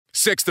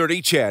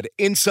630 CHED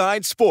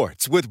Inside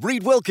Sports with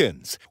Reed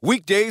Wilkins.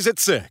 Weekdays at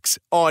 6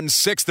 on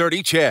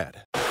 630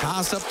 CHED.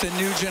 Pass up to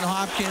Nugent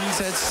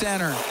Hopkins at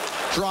center.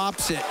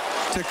 Drops it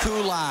to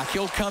Kulak.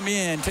 He'll come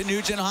in to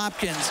Nugent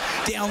Hopkins.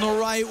 Down the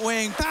right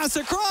wing. Pass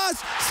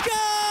across. Scores!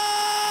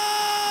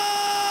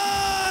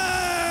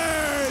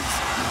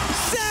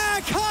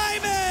 Zach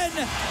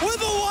Hyman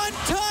with a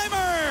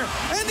one-timer.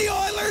 And the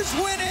Oilers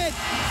win it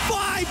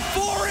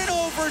 5-4 in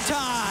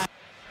overtime.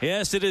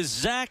 Yes, it is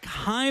Zach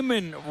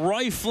Hyman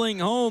rifling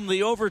home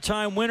the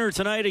overtime winner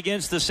tonight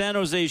against the San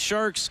Jose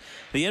Sharks.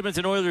 The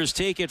Edmonton Oilers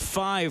take it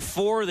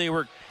 5-4. They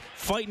were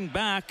fighting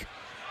back,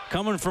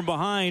 coming from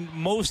behind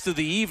most of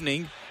the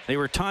evening. They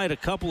were tied a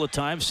couple of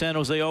times. San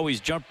Jose always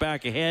jumped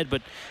back ahead,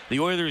 but the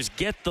Oilers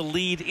get the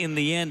lead in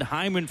the end.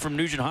 Hyman from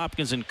Nugent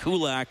Hopkins and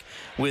Kulak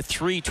with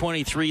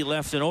 3:23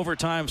 left in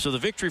overtime. So the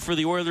victory for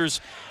the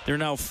Oilers, they're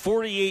now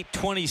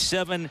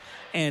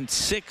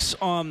 48-27-6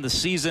 on the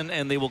season,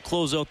 and they will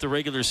close out the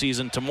regular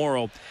season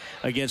tomorrow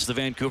against the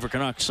Vancouver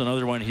Canucks.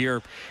 Another one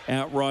here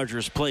at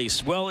Rogers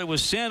Place. Well, it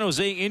was San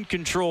Jose in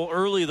control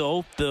early,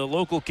 though. The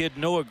local kid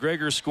Noah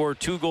Gregor scored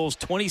 2 goals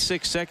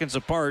 26 seconds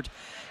apart.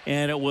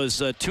 And it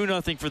was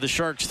 2-0 for the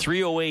Sharks,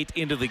 3:08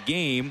 into the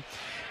game.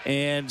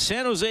 And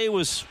San Jose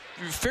was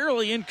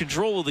fairly in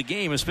control of the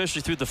game,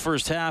 especially through the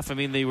first half. I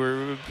mean, they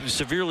were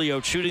severely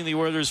outshooting the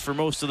Oilers for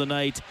most of the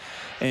night,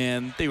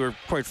 and they were,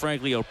 quite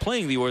frankly,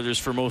 outplaying the Oilers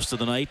for most of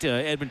the night.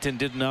 Edmonton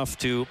did enough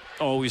to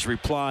always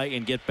reply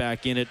and get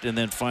back in it, and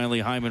then finally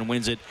Hyman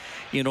wins it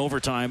in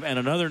overtime. And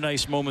another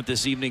nice moment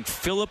this evening,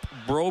 Philip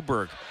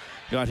Broberg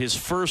got his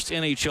first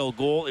NHL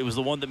goal. It was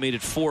the one that made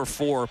it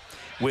 4-4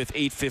 with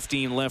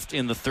 8:15 left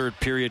in the third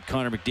period.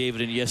 Connor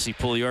McDavid and Jesse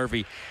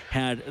Puljujärvi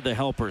had the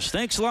helpers.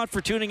 Thanks a lot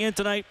for tuning in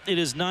tonight. It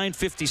is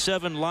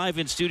 9:57 live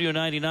in Studio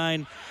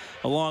 99.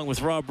 Along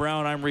with Rob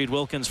Brown, I'm Reed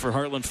Wilkins for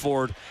Heartland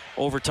Ford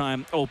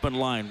Overtime Open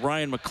Line.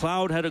 Ryan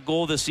McLeod had a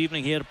goal this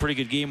evening. He had a pretty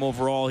good game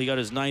overall. He got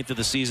his 9th of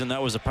the season.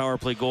 That was a power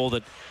play goal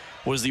that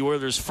was the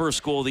Oilers'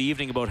 first goal of the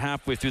evening about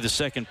halfway through the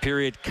second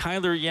period.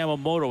 Kyler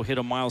Yamamoto hit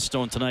a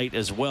milestone tonight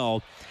as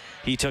well.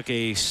 He took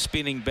a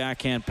spinning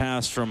backhand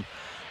pass from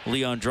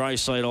Leon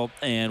Draisaitl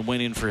and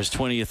went in for his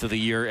 20th of the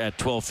year at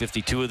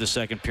 12:52 of the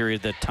second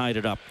period that tied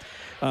it up.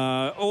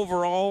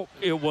 Overall,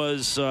 it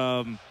was,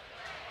 I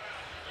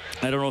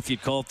don't know if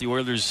you'd call it the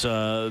Oilers'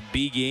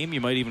 B game.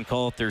 You might even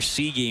call it their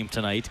C game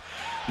tonight.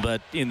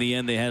 But in the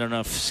end, they had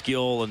enough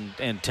skill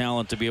and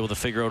talent to be able to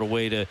figure out a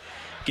way to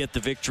get the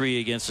victory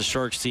against the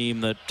Sharks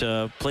team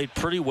that played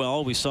pretty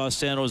well. We saw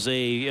San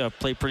Jose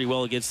play pretty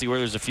well against the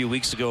Oilers a few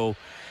weeks ago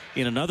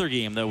in another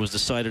game that was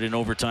decided in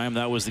overtime.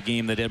 That was the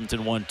game that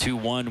Edmonton won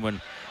 2-1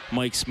 when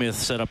Mike Smith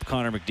set up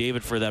Connor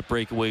McDavid for that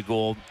breakaway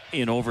goal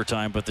in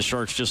overtime. But the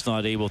Sharks just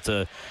not able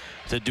to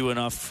do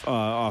enough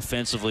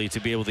offensively to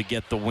be able to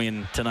get the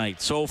win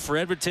tonight. So for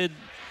Edmonton,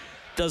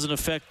 doesn't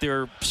affect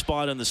their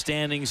spot in the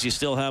standings. You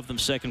still have them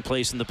second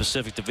place in the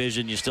Pacific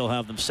Division. You still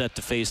have them set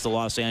to face the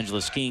Los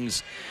Angeles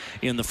Kings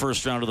in the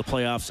first round of the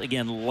playoffs.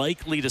 Again,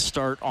 likely to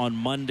start on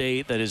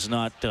Monday. That is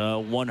not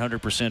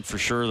 100% for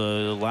sure.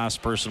 The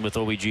last person with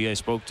OEG I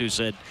spoke to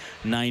said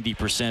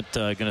 90%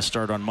 going to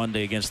start on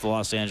Monday against the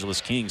Los Angeles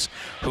Kings,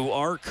 who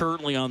are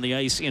currently on the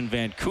ice in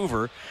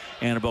Vancouver.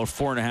 And about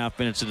 4.5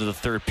 minutes into the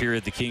third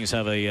period, the Kings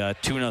have a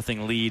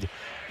 2-0 lead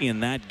in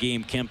that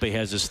game. Kempe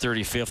has his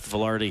 35th,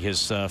 Velarde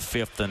his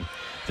 5th, and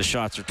the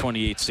shots are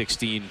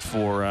 28-16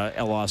 for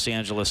Los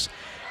Angeles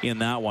in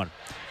that one.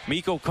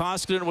 Mikko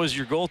Koskinen was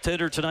your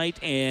goaltender tonight,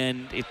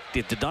 and it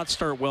did not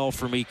start well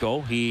for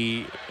Mikko.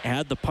 He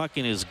had the puck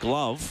in his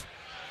glove,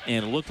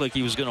 and it looked like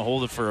he was going to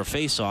hold it for a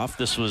face-off.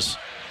 This was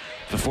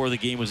before the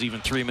game was even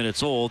 3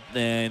 minutes old,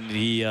 and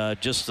he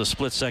just a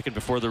split second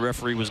before the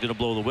referee was going to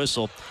blow the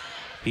whistle,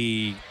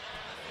 he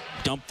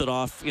dumped it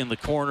off in the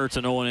corner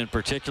to no one in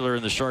particular,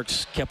 and the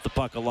Sharks kept the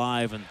puck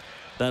alive, and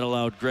that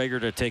allowed Gregor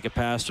to take a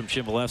pass from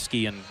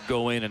Chmelevski and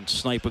go in and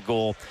snipe a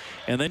goal.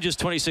 And then just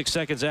 26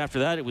 seconds after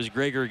that, it was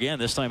Gregor again.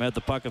 This time had the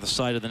puck at the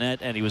side of the net,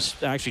 and he was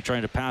actually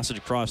trying to pass it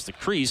across the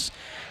crease.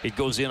 It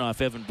goes in off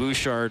Evan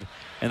Bouchard,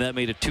 and that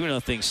made it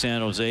 2-0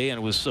 San Jose, and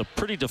it was a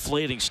pretty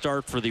deflating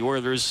start for the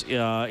Oilers.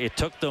 It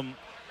took them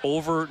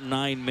over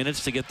 9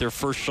 minutes to get their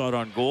first shot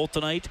on goal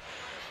tonight.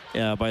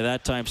 By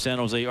that time, San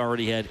Jose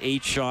already had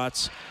 8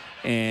 shots,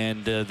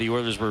 and the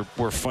Oilers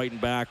were fighting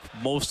back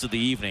most of the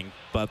evening,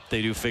 but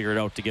they do figure it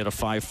out to get a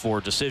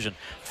 5-4 decision.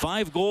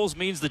 5 goals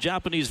means the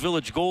Japanese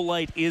Village goal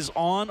light is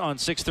on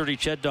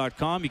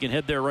 630ched.com. You can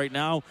head there right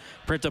now,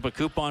 print up a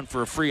coupon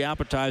for a free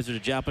appetizer to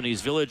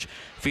Japanese Village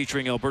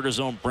featuring Alberta's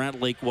own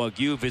Brant Lake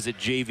Wagyu. Visit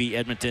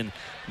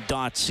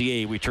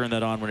jvedmonton.ca. We turn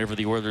that on whenever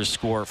the Oilers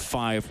score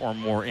 5 or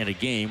more in a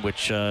game,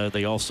 which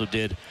they also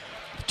did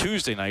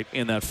Tuesday night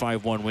in that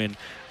 5-1 win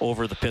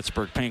over the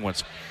Pittsburgh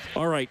Penguins.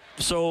 All right,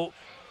 so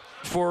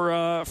for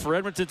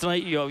Edmonton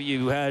tonight,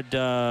 you had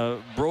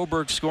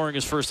Broberg scoring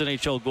his first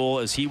NHL goal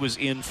as he was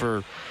in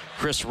for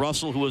Chris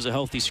Russell, who was a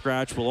healthy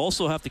scratch. We'll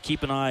also have to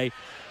keep an eye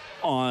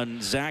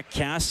on Zach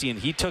Kassian.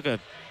 He took a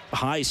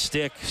high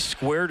stick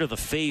square to the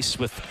face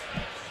with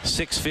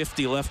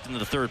 6:50 left in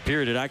the third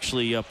period. It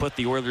actually put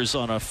the Oilers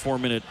on a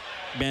 4-minute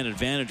man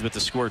advantage with the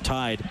score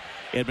tied.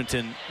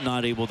 Edmonton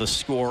not able to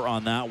score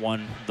on that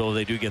one, though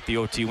they do get the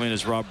OT win,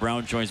 as Rob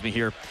Brown joins me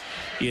here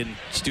in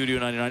Studio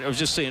 99. I was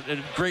just saying, a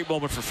great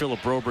moment for Philip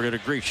Broberg. Had a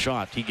great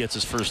shot. He gets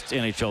his first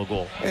NHL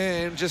goal.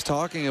 And just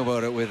talking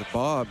about it with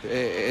Bob,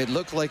 it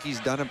looked like he's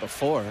done it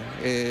before.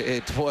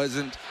 It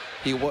wasn't,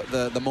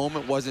 the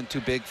moment wasn't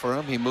too big for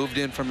him. He moved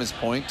in from his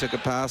point, took a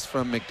pass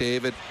from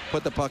McDavid,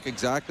 put the puck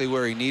exactly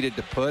where he needed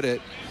to put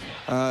it.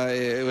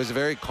 It was a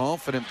very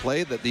confident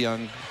play that the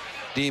young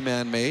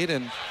D-man made,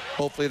 and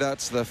hopefully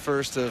that's the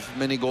first of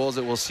many goals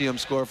that we'll see him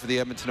score for the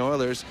Edmonton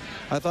Oilers.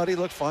 I thought he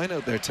looked fine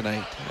out there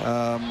tonight.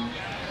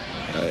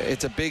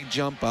 It's a big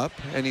jump up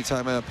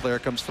anytime a player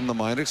comes from the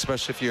minors,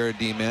 especially if you're a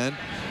D-man.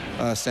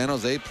 San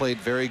Jose played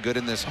very good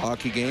in this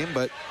hockey game,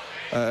 but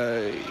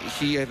I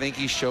think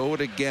he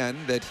showed again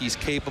that he's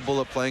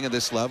capable of playing at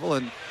this level,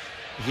 and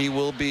he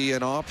will be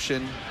an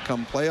option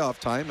come playoff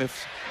time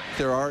if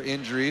there are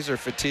injuries or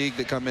fatigue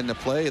that come into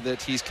play, that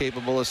he's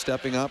capable of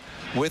stepping up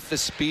with the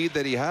speed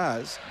that he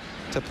has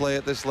to play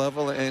at this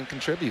level and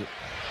contribute.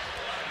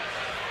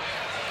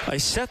 I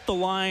set the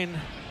line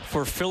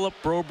for Philip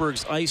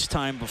Broberg's ice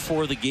time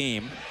before the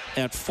game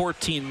at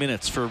 14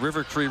 minutes for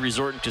River Cree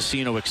Resort and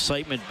Casino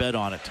excitement bet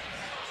on it.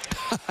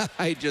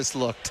 I just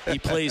looked. He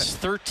plays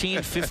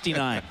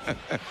 13:59.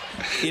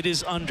 It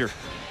is under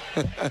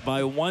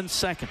by 1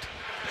 second.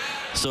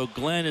 So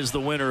Glenn is the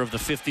winner of the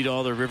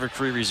 $50 River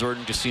Cree Resort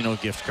and Casino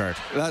gift card.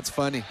 That's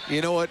funny.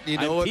 You know what?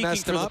 What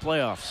messed him up? The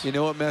playoffs. You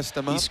know what messed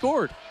him up? He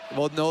scored.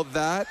 Well, no,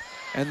 that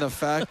and the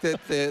fact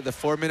that the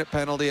 4-minute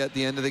penalty at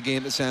the end of the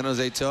game that San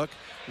Jose took,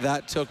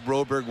 that took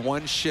Broberg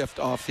one shift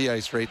off the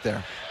ice right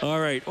there. All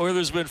right,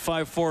 Oilers win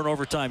 5-4 in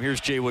overtime. Here's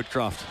Jay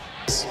Woodcroft.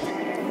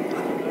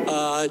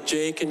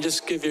 Jay, can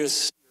just give your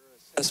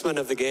assessment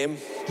of the game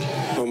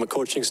from a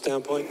coaching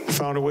standpoint?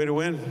 Found a way to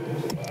win.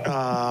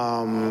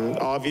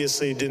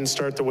 Obviously didn't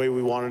start the way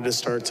we wanted to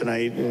start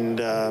tonight, and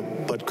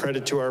but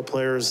credit to our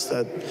players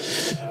that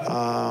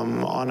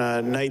on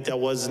a night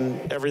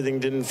that everything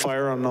didn't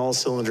fire on all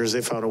cylinders,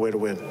 they found a way to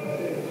win.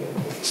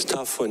 It's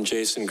tough when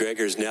Jason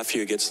Gregor's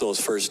nephew gets those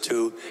first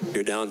two.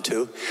 You're down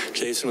two.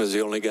 Jason was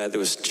the only guy that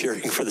was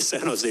cheering for the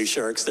San Jose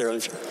Sharks there, I'm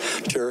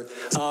sure.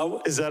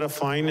 Is that a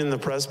fine in the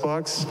press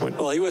box?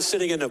 Well, he was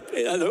sitting in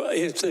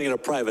a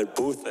private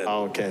booth then.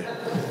 Oh, okay.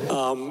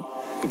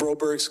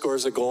 Broberg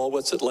scores a goal.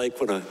 What's it like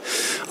when a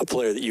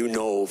player that you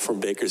know from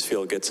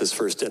Bakersfield gets his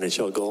first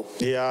NHL goal?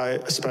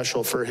 Yeah,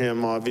 special for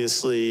him,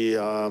 obviously,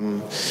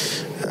 and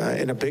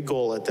a big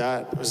goal at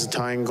that. It was a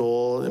tying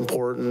goal,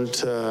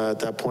 important at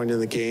that point in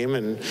the game,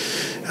 and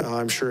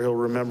I'm sure he'll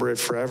remember it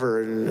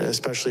forever, and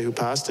especially who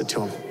passed it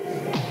to him.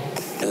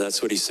 Yeah,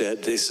 that's what he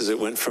said. He says it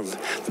went from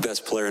the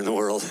best player in the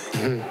world.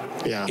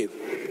 Mm-hmm. Yeah.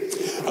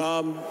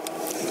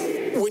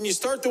 When you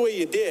start the way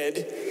you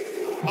did,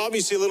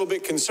 obviously a little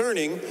bit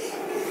concerning.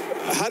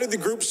 How did the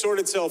group sort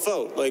itself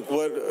out? Like,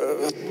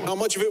 how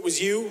much of it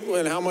was you,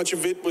 and how much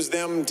of it was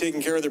them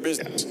taking care of their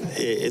business?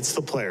 It's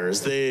the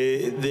players.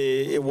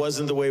 It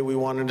wasn't the way we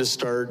wanted to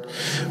start,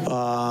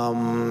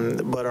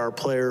 but our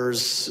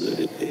players,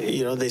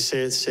 they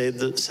said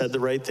the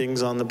right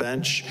things on the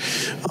bench.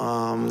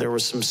 There were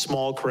some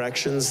small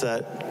corrections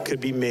that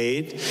could be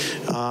made.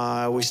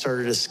 We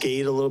started to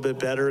skate a little bit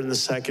better in the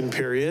second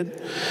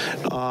period.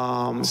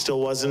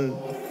 Still wasn't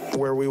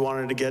where we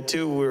wanted to get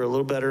to. We were a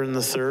little better in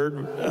the third.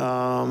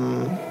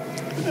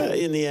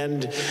 In the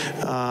end,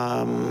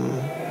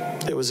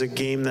 it was a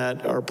game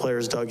that our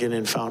players dug in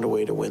and found a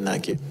way to win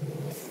that game.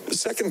 The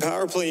second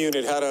power play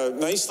unit had a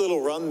nice little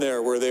run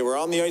there where they were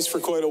on the ice for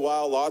quite a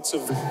while, lots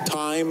of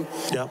time.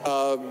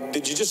 Yeah.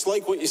 Did you just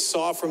like what you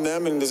saw from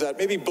them, and does that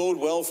maybe bode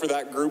well for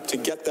that group to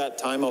get that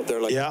time out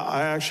there? Yeah,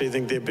 I actually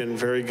think they've been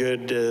very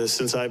good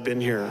since I've been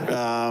here.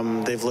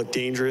 They've looked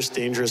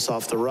dangerous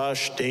off the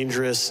rush,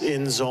 dangerous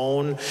in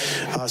zone.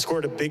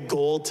 Scored a big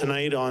goal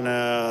tonight on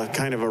a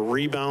kind of a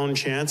rebound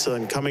chance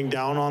and coming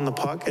down on the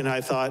puck, and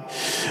I thought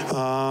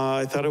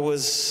it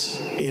was,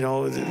 we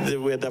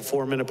had that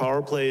 4-minute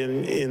power play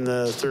in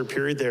the third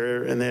period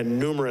there, and they had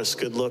numerous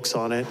good looks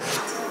on it,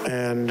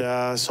 and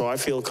so I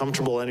feel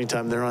comfortable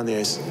anytime they're on the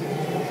ice.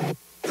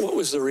 What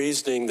was the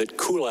reasoning that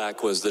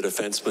Kulak was the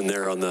defenseman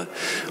there on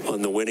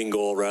the winning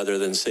goal rather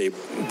than, say,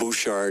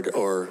 Bouchard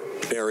or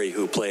Barry,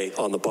 who play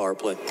on the power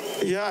play?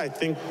 Yeah, I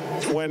think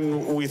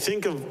when we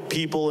think of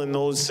people in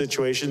those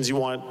situations, you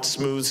want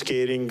smooth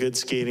skating, good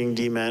skating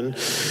D-men.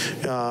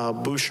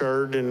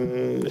 Bouchard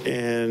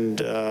and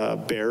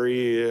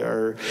Barry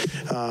are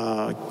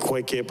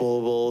quite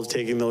capable of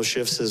taking those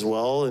shifts as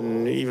well.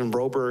 And even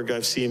Broberg,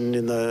 I've seen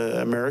in the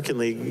American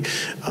League,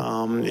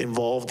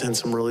 involved in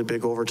some really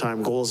big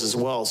overtime goals as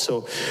well.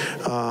 So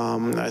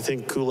I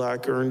think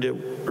Kulak earned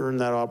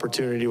that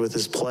opportunity with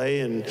his play,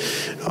 and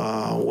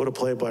what a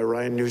play by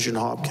Ryan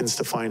Nugent-Hopkins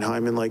to find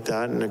Hyman like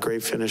that, and a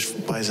great finish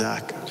by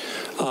Zach.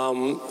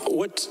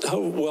 How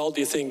well do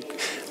you think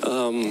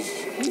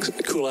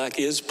Kulak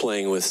is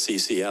playing with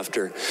Ceci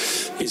after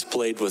he's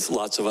played with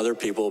lots of other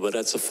people, but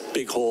that's a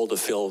big hole to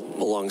fill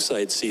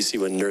alongside Ceci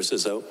when Nurse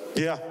is out?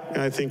 Yeah,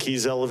 I think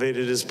he's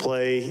elevated his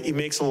play. He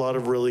makes a lot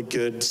of really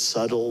good,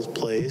 subtle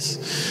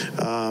plays,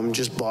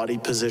 just body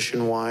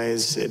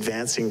position-wise,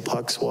 advancing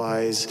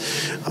pucks-wise.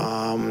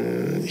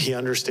 He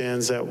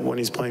understands that when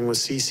he's playing with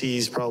Ceci,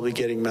 he's probably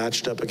getting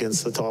matched up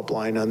against the top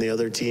line on the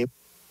other team.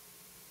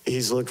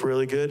 He's looked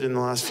really good in the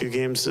last few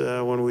games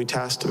when we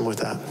tasked him with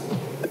that.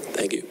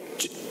 Thank you.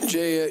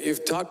 Jay,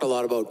 you've talked a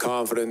lot about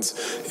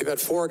confidence. You've had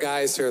 4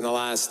 guys here in the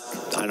last,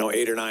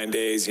 8 or 9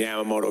 days,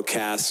 Yamamoto,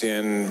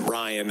 Kassian,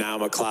 Ryan, now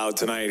McLeod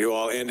tonight, who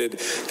all ended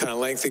kind of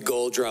lengthy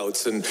goal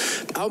droughts. And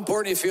how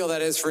important do you feel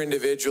that is for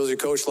individuals? You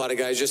coach a lot of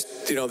guys,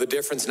 just, the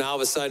difference now, all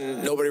of a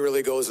sudden, nobody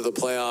really goes to the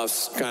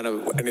playoffs, kind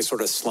of any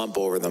sort of slump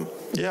over them.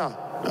 Yeah,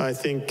 I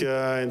think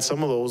and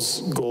some of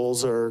those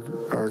goals are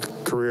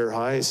career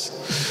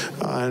highs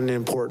and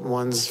important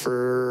ones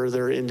for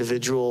their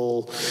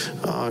individual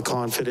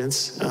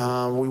confidence.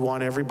 We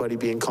want everybody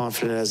being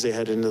confident as they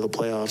head into the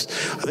playoffs.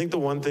 I think the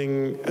one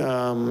thing,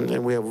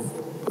 and we have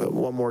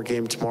one more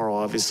game tomorrow,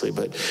 obviously,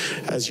 but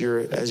as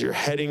you're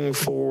heading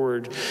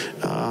forward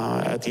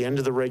at the end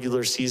of the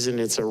regular season,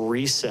 it's a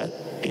reset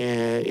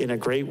in a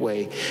great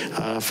way.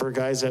 For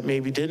guys that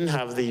maybe didn't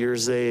have the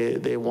years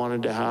they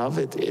wanted to have,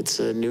 it's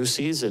a new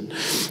season.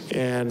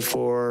 And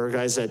for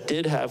guys that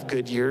did have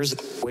good years,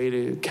 the way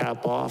to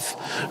cap off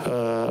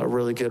a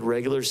really good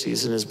regular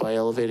season is by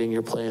elevating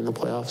your play in the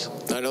playoffs.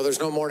 I know there's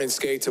no morning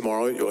skate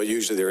tomorrow. Well,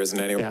 usually there isn't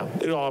anyway. Yeah,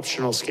 an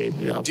optional skate.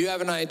 Yeah. Do you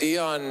have an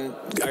idea on,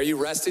 are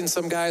you resting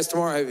some guys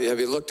tomorrow? Have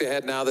you looked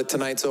ahead now that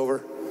tonight's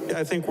over? Yeah,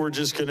 I think we're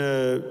just going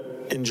to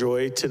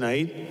enjoy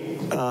tonight,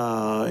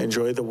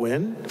 enjoy the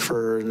win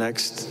for the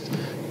next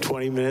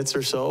 20 minutes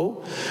or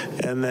so,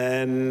 and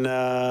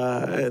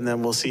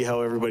then we'll see how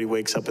everybody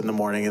wakes up in the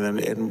morning,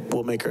 and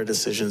we'll make our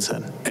decisions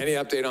then. Any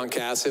update on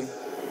Kassian?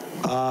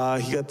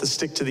 He got the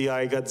stick to the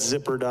eye, got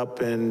zippered up,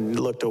 and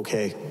looked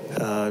okay.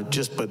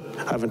 But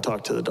I haven't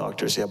talked to the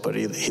doctors yet, but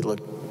he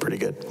looked pretty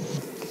good.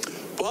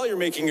 While you're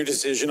making your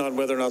decision on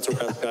whether or not to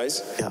rest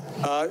guys,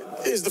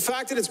 is the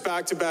fact that it's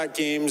back-to-back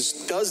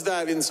games, does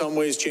that in some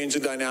ways change the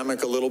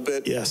dynamic a little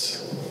bit?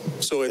 Yes.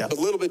 So it's a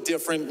little bit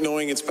different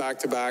knowing it's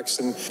back-to-backs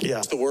and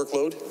just the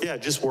workload? Yeah,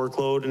 just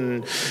workload.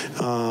 And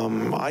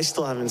I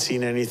still haven't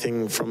seen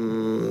anything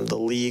from the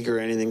league or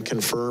anything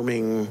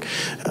confirming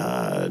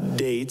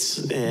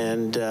dates.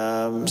 And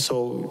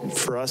so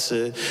for us,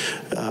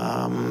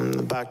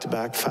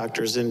 back-to-back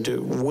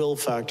will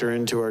factor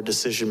into our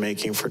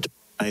decision-making for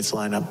tonight's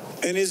lineup.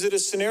 And is it a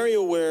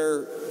scenario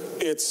where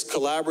it's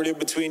collaborative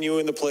between you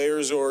and the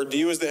players, or do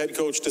you as the head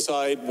coach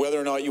decide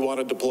whether or not you want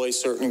to deploy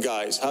certain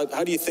guys? How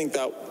do you think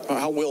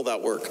how will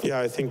that work? Yeah,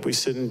 I think we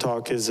sit and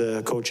talk as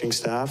a coaching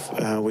staff.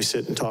 We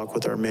sit and talk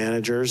with our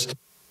managers.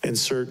 And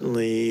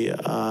certainly,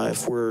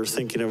 if we're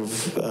thinking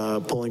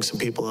of pulling some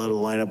people out of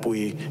the lineup,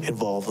 we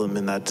involve them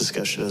in that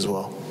discussion as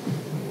well.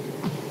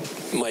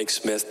 Mike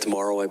Smith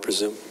tomorrow, I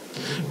presume?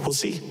 We'll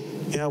see.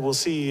 Yeah, we'll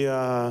see.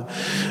 We'll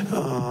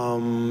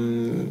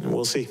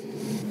see.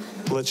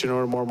 We'll let you know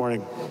tomorrow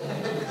morning.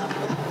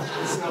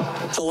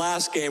 It's the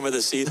last game of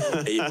the season.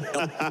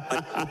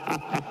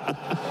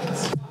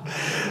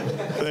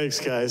 Thanks,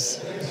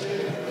 guys.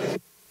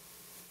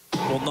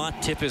 Will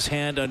not tip his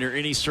hand under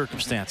any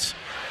circumstance,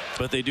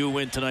 but they do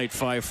win tonight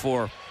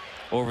 5-4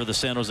 over the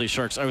San Jose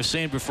Sharks. I was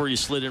saying before you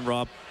slid in,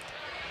 Rob,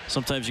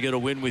 sometimes you got to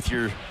win with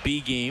your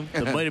B game.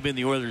 It might have been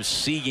the Oilers'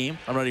 C game.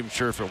 I'm not even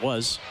sure if it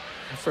was.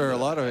 For a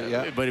lot of it,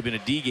 yeah. It might have been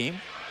a D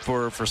game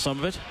for some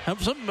of it.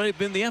 Some might have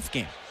been the F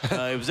game.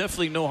 It was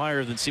definitely no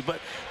higher than C. But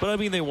I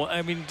mean,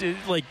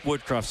 like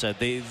Woodcroft said,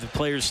 the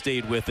players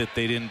stayed with it.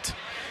 They didn't.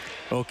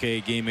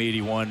 Okay, game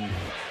 81,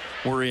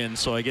 we're in.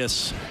 So I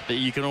guess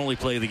you can only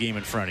play the game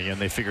in front of you,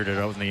 and they figured it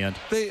out in the end.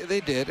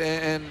 They did,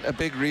 and a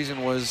big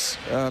reason was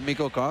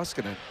Mikko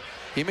Koskinen.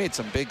 He made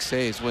some big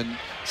saves when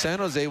San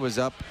Jose was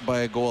up by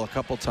a goal a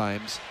couple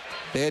times.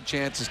 They had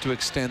chances to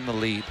extend the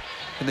lead.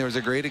 And there was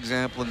a great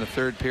example in the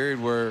third period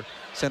where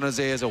San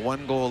Jose has a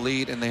 1-goal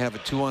lead and they have a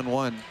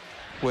 2-on-1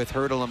 with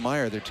Hertl and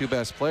Meyer, their two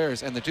best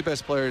players, and the two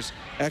best players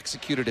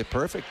executed it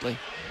perfectly.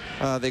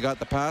 They got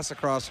the pass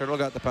across, Hertl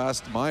got the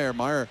pass to Meyer.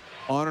 Meyer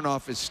on and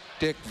off his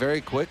stick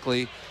very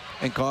quickly,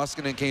 and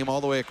Koskinen came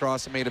all the way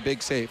across and made a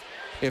big save.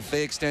 If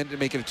they extend to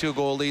make it a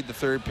 2-goal lead the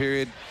third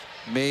period,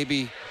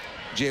 maybe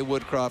Jay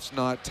Woodcroft's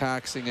not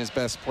taxing his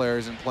best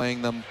players and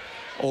playing them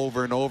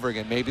over and over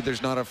again. Maybe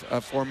there's not a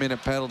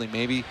 4-minute penalty.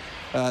 Maybe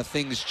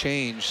things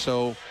change.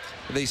 So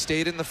they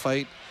stayed in the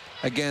fight.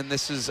 Again,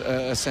 this is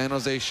a San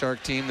Jose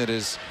Shark team that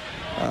is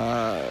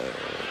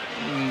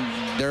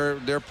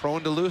they're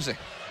prone to losing.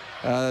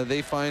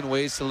 They find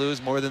ways to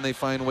lose more than they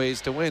find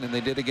ways to win, and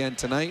they did again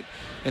tonight.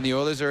 And the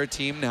Oilers are a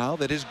team now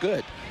that is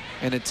good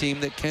and a team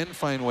that can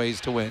find ways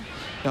to win.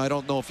 Now, I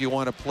don't know if you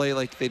want to play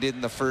like they did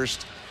in the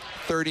first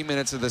 30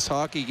 minutes of this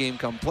hockey game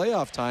come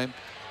playoff time,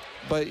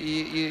 but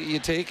you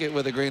take it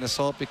with a grain of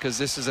salt because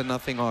this is a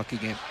nothing hockey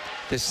game.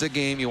 This is a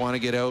game you want to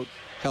get out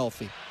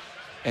healthy.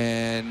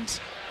 And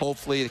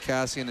hopefully the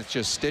Kassian is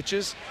just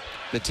stitches.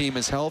 The team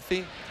is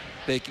healthy.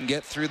 They can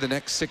get through the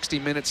next 60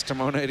 minutes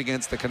tomorrow night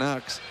against the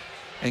Canucks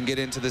and get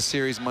into the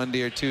series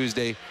Monday or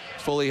Tuesday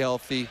fully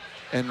healthy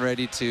and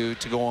ready to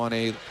go on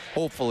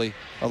hopefully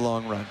a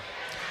long run.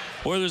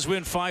 Oilers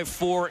win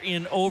 5-4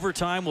 in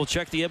overtime. We'll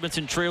check the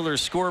Edmonton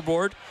Trailers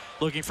scoreboard.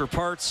 Looking for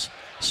parts,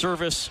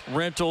 service,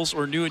 rentals,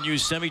 or new and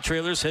used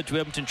semi-trailers, head to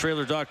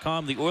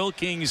edmontontrailer.com. The Oil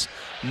Kings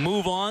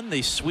move on.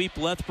 They sweep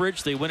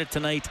Lethbridge. They win it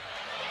tonight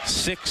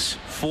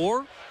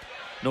 6-4.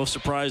 No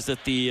surprise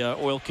that the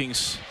Oil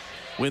Kings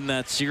win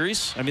that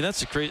series. I mean,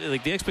 that's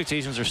the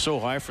expectations are so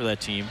high for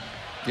that team.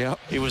 Yeah.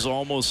 It was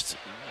almost,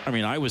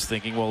 I was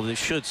thinking, well, they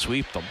should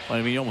sweep them.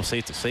 I mean, you almost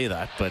hate to say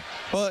that, but.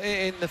 Well,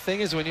 and the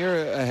thing is, when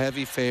you're a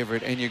heavy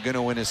favorite and you're going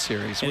to win a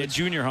series. And in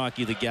junior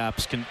hockey, the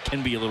gaps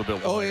can be a little bit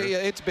wider. Oh, yeah,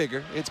 it's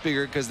bigger. It's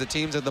bigger because the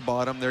teams at the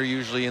bottom, they're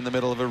usually in the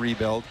middle of a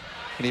rebuild,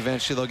 and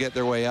eventually they'll get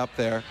their way up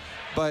there.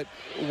 But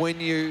when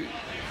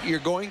you're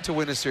going to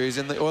win a series,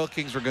 and the Oil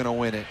Kings were going to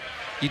win it,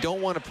 you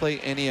don't want to play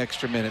any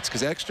extra minutes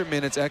because extra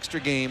minutes, extra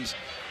games,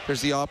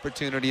 there's the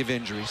opportunity of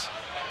injuries.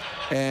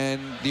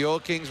 And the Oil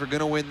Kings were going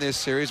to win this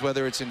series,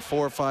 whether it's in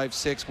 4, 5,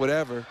 6,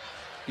 whatever.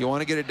 You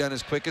want to get it done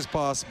as quick as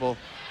possible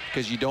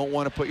because you don't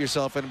want to put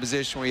yourself in a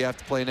position where you have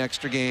to play an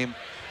extra game.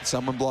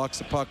 Someone blocks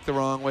the puck the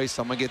wrong way.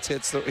 Someone gets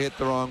hit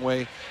the wrong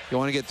way. You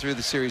want to get through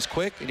the series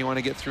quick, and you want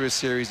to get through a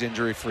series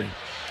injury-free.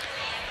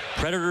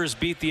 Predators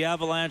beat the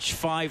Avalanche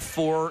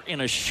 5-4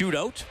 in a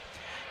shootout.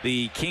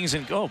 The Kings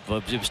it was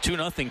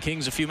 2-0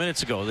 Kings a few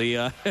minutes ago.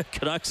 The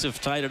Canucks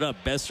have tied it up.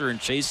 Besser and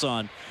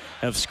Chason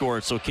have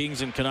scored. So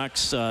Kings and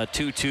Canucks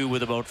 2-2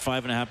 with about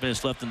 5.5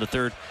 minutes left in the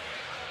third.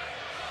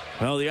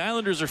 Well, the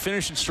Islanders are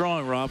finishing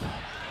strong, Rob.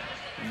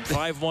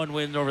 5-1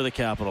 win over the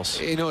Capitals.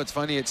 You know, it's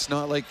funny. It's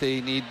not like they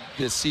need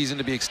this season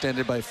to be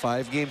extended by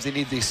 5 games. They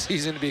need the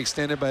season to be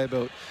extended by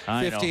about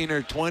 15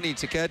 or 20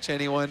 to catch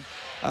anyone.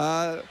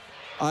 I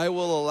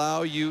will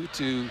allow you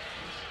to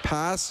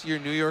pass your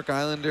New York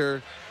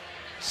Islander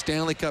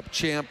Stanley Cup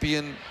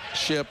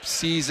championship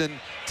season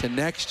to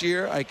next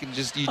year.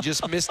 You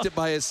just missed it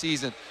by a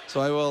season.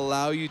 So I will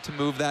allow you to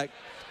move that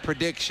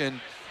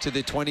prediction to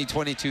the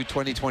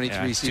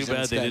 2022-2023 season. Too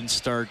bad they didn't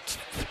start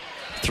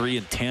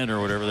 3-10 or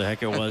whatever the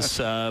heck it was.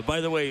 By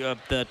the way,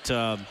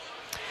 that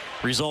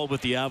result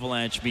with the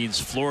Avalanche means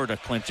Florida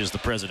clinches the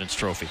President's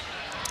Trophy.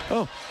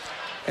 Oh,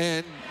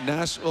 and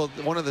Nashville,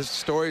 one of the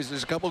stories,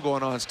 there's a couple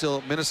going on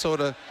still.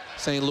 Minnesota,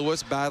 St.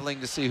 Louis battling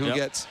to see who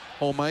gets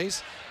home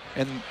ice,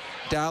 and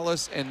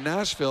Dallas and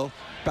Nashville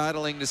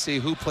battling to see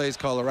who plays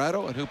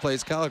Colorado and who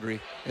plays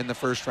Calgary in the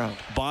first round.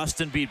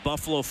 Boston beat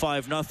Buffalo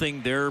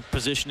 5-0. Their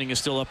positioning is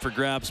still up for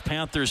grabs.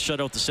 Panthers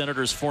shut out the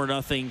Senators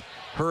 4-0.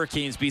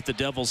 Hurricanes beat the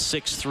Devils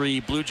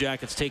 6-3. Blue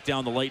Jackets take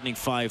down the Lightning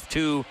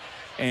 5-2.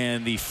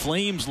 And the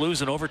Flames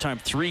lose in overtime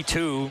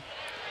 3-2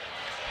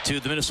 to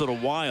the Minnesota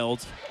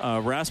Wild.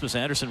 Rasmus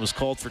Andersson was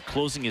called for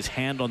closing his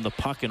hand on the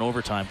puck in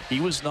overtime. He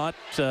was not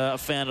a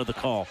fan of the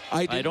call.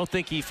 I don't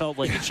think he felt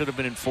like it should have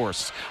been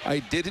enforced. I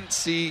didn't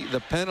see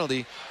the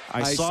penalty.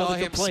 I saw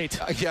the complaint.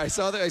 Yeah, I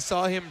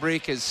saw him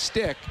break his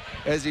stick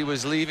as he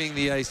was leaving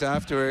the ice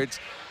afterwards.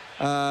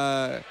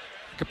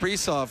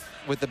 Kaprizov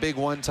with the big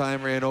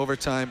one-timer in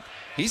overtime.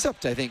 He's up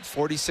to, I think,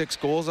 46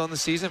 goals on the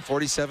season,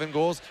 47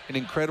 goals. An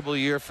incredible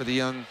year for the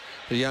young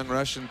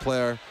Russian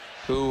player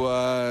who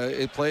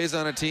it plays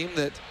on a team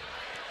that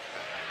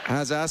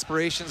has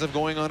aspirations of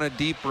going on a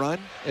deep run,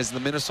 as the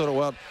Minnesota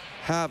Wild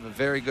have a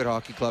very good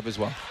hockey club as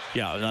well.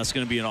 Yeah, that's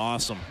going to be an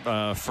awesome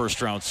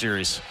first-round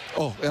series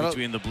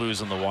between the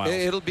Blues and the Wild.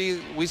 It'll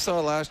be, we saw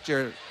last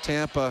year,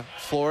 Tampa,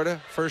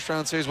 Florida,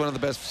 first-round series, one of the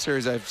best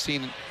series I've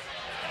seen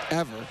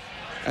ever.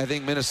 I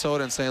think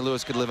Minnesota and St.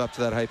 Louis could live up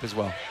to that hype as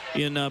well.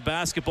 In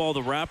basketball,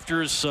 the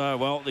Raptors,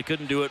 they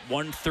couldn't do it.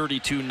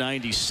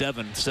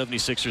 132-97,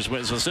 76ers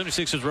win. So the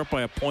 76ers were up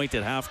by a point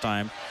at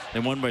halftime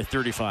and won by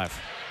 35.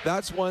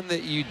 That's one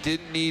that you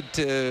didn't need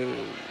to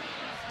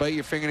bite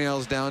your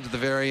fingernails down to the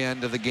very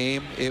end of the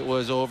game. It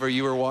was over.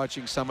 You were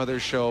watching some other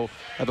show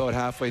about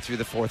halfway through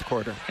the fourth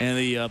quarter. And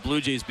the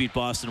Blue Jays beat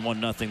Boston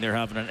 1-0. They're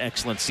having an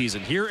excellent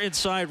season. Here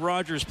inside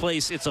Rogers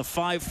Place, it's a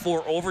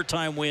 5-4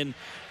 overtime win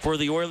for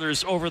the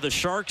Oilers over the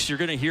Sharks. You're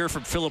going to hear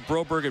from Philip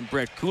Broberg and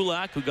Brett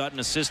Kulak, who got an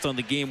assist on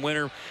the game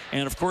winner.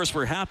 And, of course,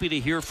 we're happy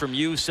to hear from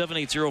you,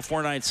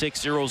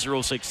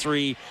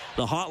 780-496-0063.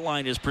 The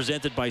hotline is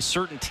presented by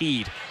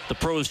CertainTeed, the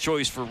pro's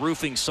choice for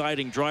roofing,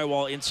 siding,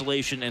 drywall,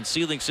 insulation, and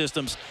ceiling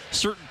systems.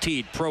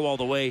 CertainTeed, pro all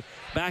the way.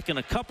 Back in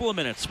a couple of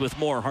minutes with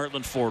more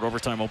Heartland Ford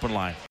Overtime Open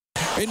Line.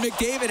 And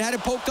McDavid had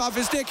it poked off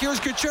his stick. Here's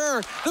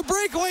Couture. The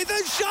breakaway,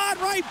 the shot,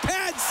 right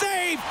pad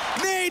save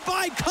made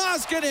by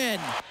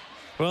Koskinen.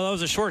 Well, that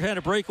was a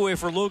shorthanded breakaway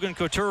for Logan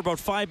Couture about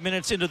 5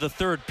 minutes into the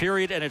third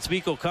period, and it's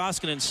Mikko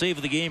Koskinen's save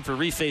of the game for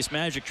Reface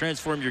Magic.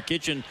 Transform your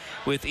kitchen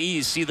with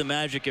ease. See the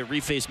magic at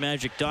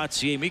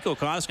refacemagic.ca. Mikko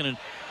Koskinen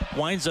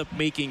winds up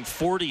making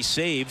 40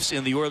 saves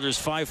in the Oilers'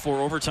 5-4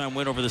 overtime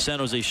win over the San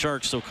Jose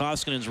Sharks. So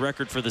Koskinen's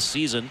record for the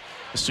season,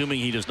 assuming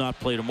he does not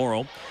play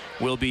tomorrow,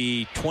 will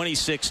be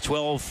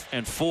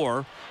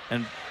 26-12-4.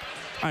 And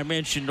I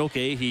mentioned,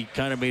 okay, he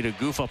kind of made a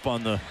goof up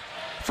on the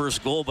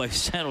first goal by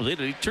San Jose.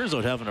 He turns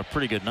out having a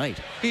pretty good night.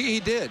 He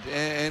did,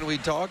 and we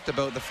talked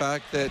about the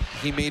fact that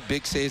he made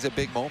big saves at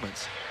big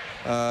moments.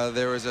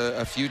 There was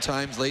a few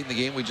times late in the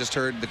game. We just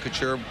heard the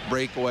Couture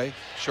breakaway,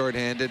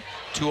 shorthanded,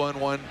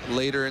 2-on-1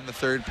 later in the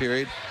third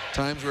period.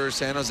 Times where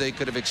San Jose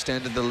could have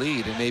extended the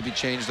lead and maybe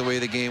changed the way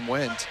the game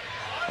went.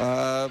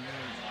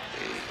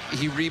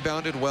 He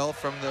rebounded well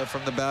from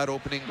the bad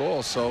opening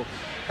goal. So,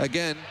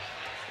 again,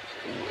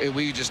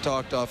 we just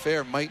talked off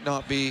air.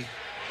 Might be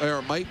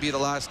the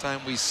last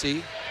time we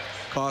see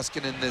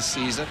Koskinen this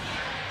season.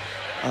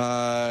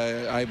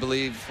 I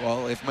believe,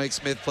 well, if Mike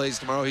Smith plays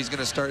tomorrow, he's going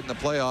to start in the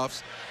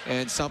playoffs,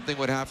 and something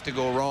would have to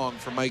go wrong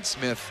for Mike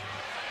Smith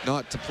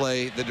not to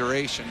play the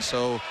duration.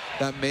 So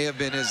that may have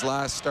been his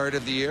last start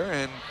of the year,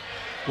 and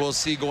we'll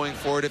see going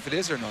forward if it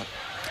is or not.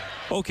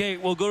 Okay,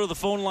 we'll go to the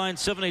phone line,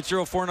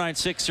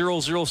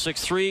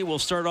 780-496-0063. We'll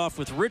start off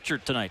with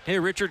Richard tonight. Hey,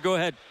 Richard, go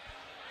ahead.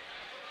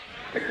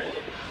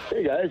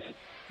 Hey, guys.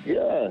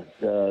 Yeah,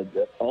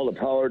 all the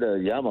power to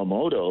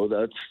Yamamoto.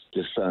 That's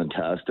just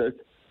fantastic.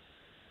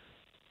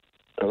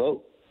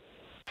 Hello?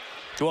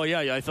 Well,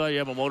 yeah, I thought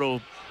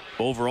Yamamoto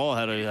overall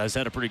has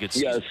had a pretty good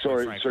season. Yeah,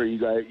 sorry,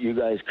 you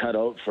guys cut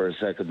out for a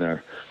second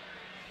there.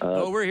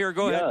 We're here.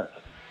 Go ahead.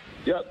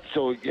 Yeah.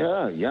 So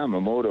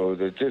Yamamoto.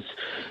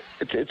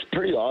 It's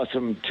pretty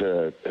awesome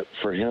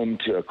for him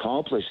to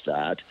accomplish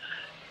that,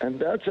 and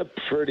that's a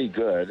pretty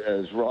good,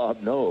 as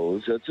Rob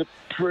knows, that's a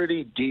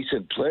pretty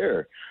decent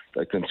player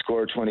that can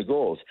score 20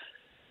 goals.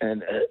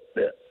 And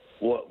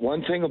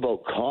one thing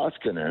about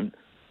Koskinen.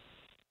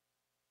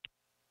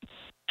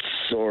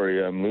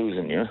 Sorry, I'm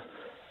losing you.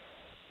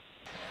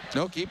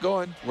 No, keep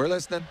going. We're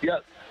listening. Yeah.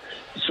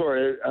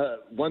 Sorry.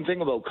 One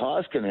thing about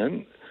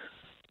Koskinen,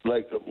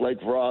 like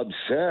Rob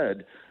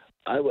said,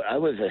 I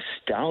was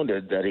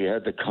astounded that he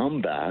had the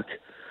comeback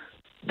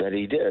that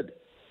he did.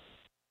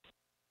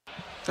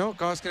 No,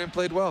 Koskinen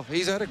played well.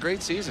 He's had a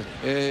great season.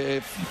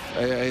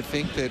 I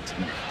think that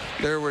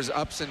there was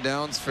ups and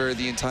downs for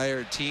the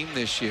entire team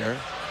this year.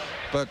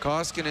 But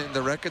Koskinen,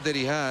 the record that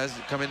he has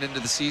coming into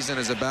the season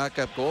as a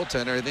backup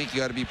goaltender, I think you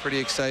got to be pretty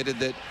excited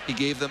that he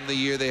gave them the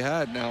year they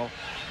had. Now,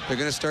 they're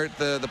going to start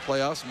the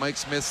playoffs. Mike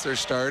Smith's their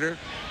starter.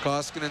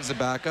 Koskinen's the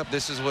backup.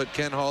 This is what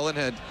Ken Holland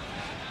had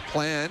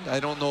planned. I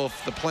don't know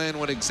if the plan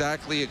went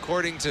exactly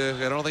according to,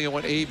 I don't think it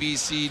went A, B,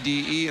 C,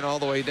 D, E, and all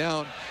the way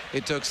down.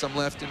 It took some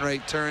left and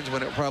right turns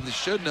when it probably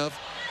shouldn't have.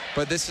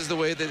 But this is the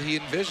way that he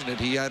envisioned it.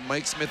 He had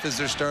Mike Smith as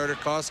their starter,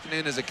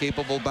 Koskinen as a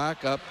capable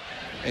backup.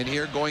 And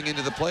here going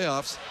into the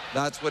playoffs,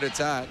 that's what it's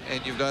at.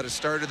 And you've got a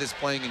starter that's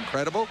playing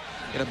incredible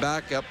and a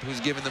backup who's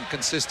giving them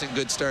consistent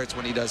good starts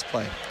when he does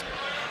play.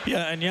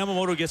 Yeah, and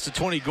Yamamoto gets to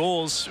 20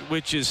 goals,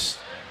 which is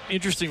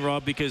interesting,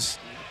 Rob, because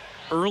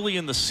early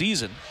in the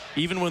season,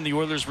 even when the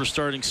Oilers were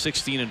starting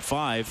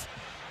 16-5,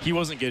 he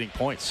wasn't getting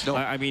points. No.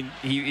 I mean,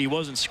 he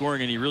wasn't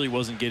scoring, and he really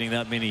wasn't getting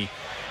that many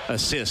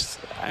assists.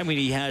 I mean,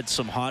 he had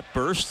some hot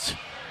bursts,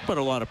 but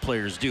a lot of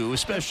players do,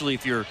 especially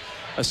if you're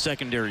a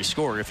secondary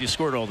scorer. If you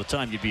scored all the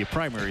time, you'd be a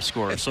primary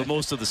scorer. So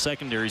most of the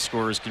secondary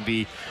scorers can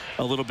be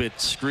a little bit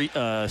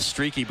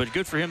streaky, but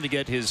good for him to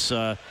get his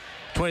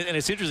 20. And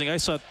it's interesting, I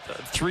saw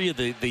three of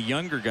the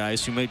younger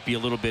guys who might be a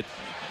little bit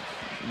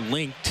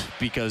linked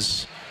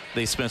because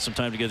they spent some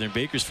time together in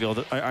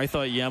Bakersfield. I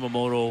thought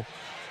Yamamoto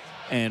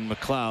and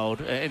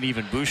McLeod and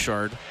even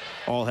Bouchard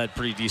all had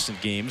pretty decent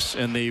games,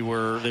 and they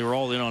were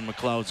all in on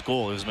McLeod's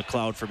goal. It was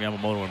McLeod from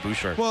Yamamoto and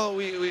Bouchard. Well,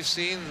 we've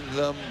seen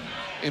them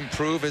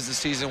improve as the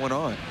season went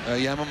on.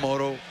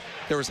 Yamamoto,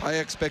 there was high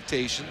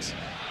expectations.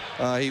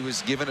 He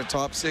was given a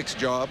top 6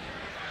 job.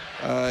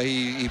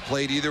 He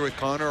played either with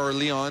Connor or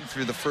Leon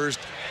through the first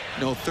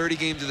 30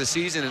 games of the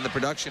season, and the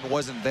production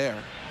wasn't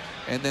there.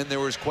 And then there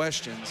was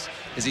questions.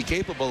 Is he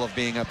capable of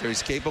being up there?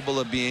 He's capable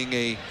of being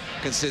a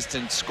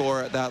consistent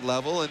scorer at that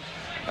level. And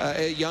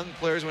young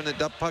players, when the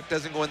puck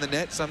doesn't go in the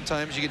net,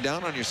 sometimes you get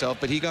down on yourself.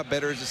 But he got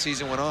better as the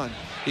season went on.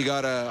 He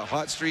got a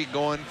hot streak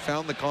going,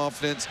 found the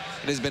confidence,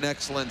 and has been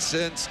excellent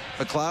since.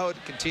 McLeod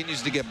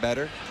continues to get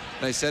better.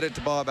 And I said it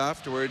to Bob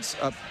afterwards,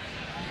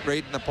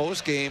 right in the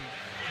post game.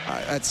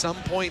 At some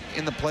point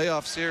in the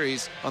playoff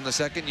series on the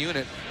second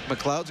unit,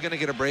 McLeod's going to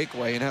get a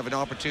breakaway and have an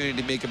opportunity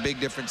to make a big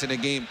difference in a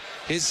game.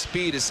 His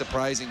speed is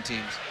surprising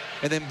teams.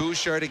 And then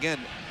Bouchard, again,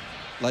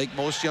 like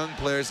most young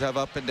players, have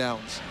up and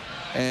downs.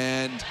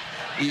 And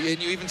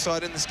you even saw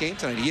it in this game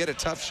tonight. He had a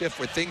tough shift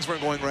where things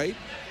weren't going right.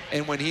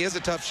 And when he has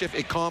a tough shift,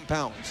 it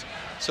compounds.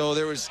 So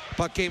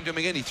puck came to him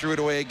again. He threw it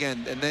away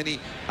again. And then he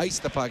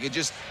iced the puck.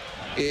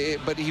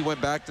 But he went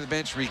back to the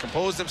bench,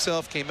 recomposed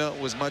himself, came out,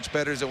 was much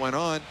better as it went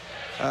on.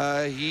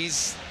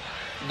 He's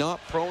not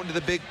prone to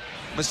the big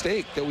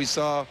mistake that we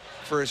saw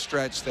for a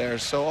stretch there.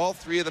 So all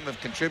three of them have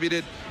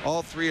contributed.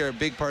 All three are a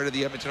big part of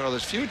the Edmonton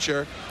Oilers'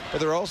 future, but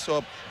they're also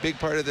a big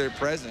part of their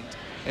present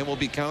and will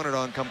be counted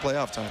on come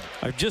playoff time.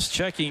 I'm just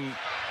checking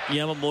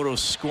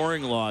Yamamoto's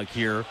scoring log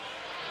here.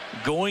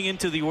 Going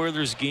into the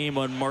Oilers game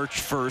on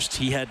March 1st,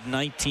 he had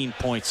 19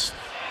 points,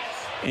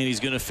 and he's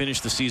going to finish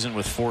the season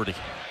with 40.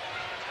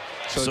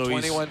 So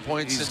 21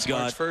 points since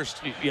March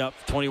 1st. Yep,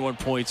 21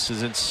 points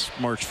since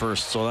March 1st.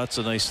 So that's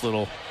a nice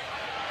little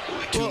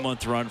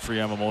 2-month run for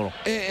Yamamoto.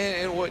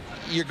 And what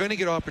you're going to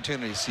get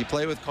opportunities. You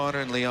play with Connor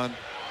and Leon,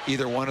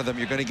 either one of them,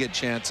 you're going to get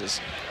chances.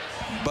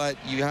 But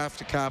you have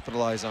to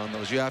capitalize on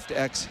those. You have to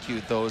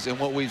execute those. And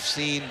what we've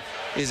seen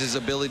is his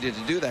ability to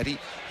do that.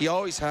 He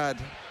always had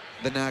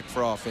the knack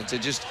for offense.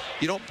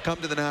 You don't come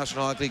to the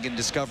National Hockey League and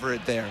discover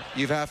it there.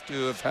 You have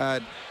to have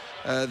had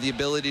the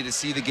ability to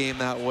see the game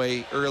that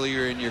way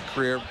earlier in your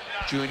career,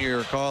 junior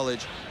or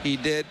college. He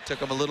did. Took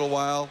him a little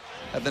while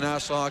at the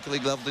National Hockey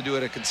League level to do it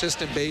on a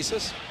consistent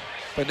basis.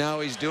 But now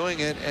he's doing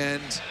it,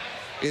 and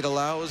it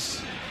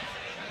allows...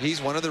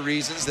 He's one of the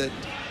reasons that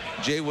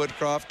Jay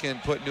Woodcroft can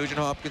put Nugent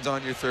Hopkins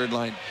on your third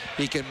line.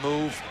 He can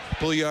move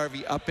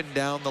Puljujarvi up and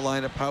down the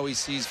lineup how he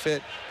sees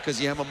fit because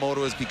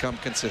Yamamoto has become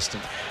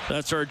consistent.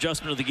 That's our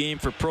adjustment of the game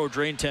for Pro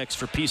Drain Text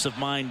for peace of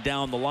mind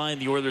down the line.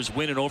 The Oilers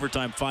win in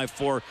overtime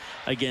 5-4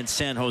 against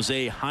San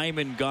Jose.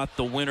 Hyman got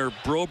the winner.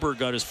 Broberg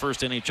got his first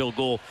NHL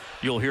goal.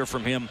 You'll hear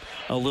from him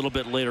a little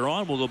bit later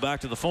on. We'll go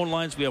back to the phone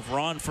lines. We have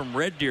Ron from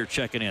Red Deer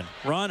checking in.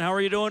 Ron, how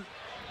are you doing?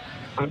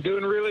 I'm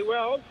doing really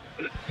well.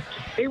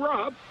 Hey,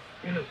 Rob.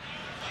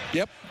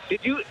 Yep.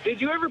 Did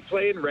you ever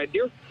play in Red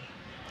Deer?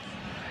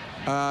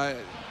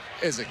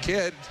 As a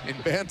kid in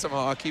bantam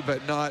hockey,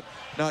 but not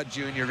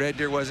junior. Red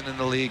Deer wasn't in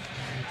the league.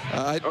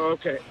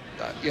 Okay.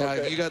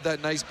 Okay. You got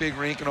that nice big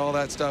rink and all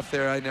that stuff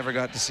there. I never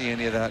got to see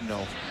any of that,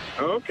 no.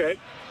 Okay.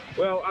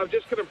 Well, I'm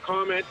just going to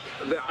comment.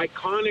 The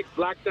iconic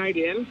Black Knight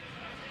Inn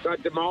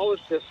got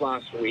demolished this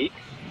last week,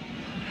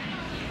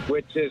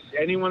 which is,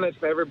 anyone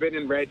that's ever been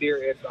in Red Deer,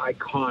 it's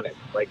iconic.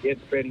 Like,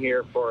 it's been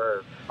here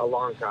for a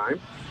long time.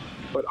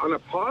 But on a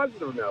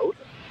positive note,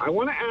 I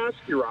want to ask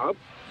you, Rob,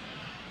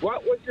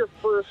 what was your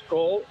first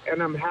goal?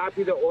 And I'm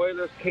happy the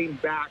Oilers came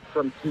back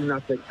from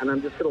 2-0, and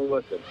I'm just going to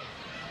listen.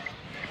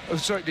 Oh,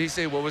 sorry, did he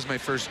say what was my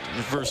first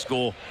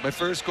goal? My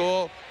first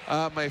goal?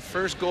 My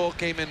first goal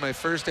came in my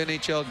first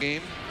NHL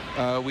game.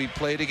 We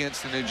played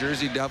against the New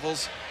Jersey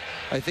Devils.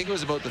 I think it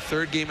was about the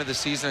third game of the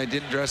season. I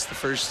didn't dress the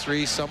first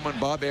three.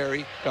 Bob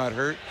Airy, got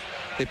hurt.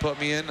 They put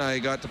me in. I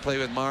got to play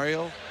with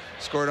Mario.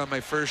 Scored on my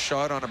first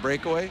shot on a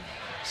breakaway.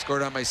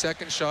 Scored on my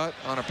second shot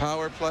on a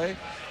power play,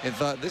 and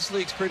thought, this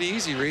league's pretty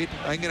easy, Reed.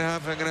 I'm gonna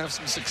have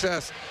some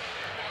success.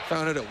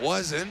 Found out it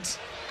wasn't.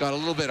 Got a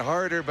little bit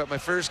harder, but my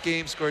first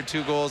game scored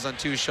 2 goals on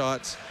 2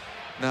 shots,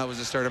 and that was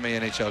the start of my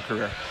NHL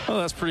career. Oh,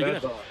 that's pretty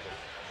good. Awesome.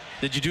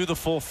 Did you do the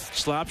full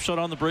slap shot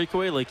on the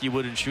breakaway like you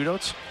would in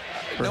shootouts?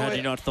 Or had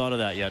you not thought of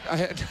that yet?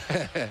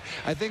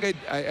 I think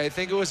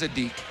it was a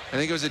deke. I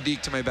think it was a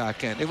deke to my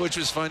backhand, which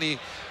was funny.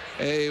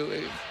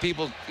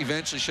 People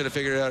eventually should have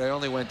figured it out. I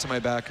only went to my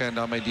backhand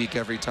on my deke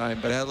every time,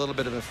 but I had a little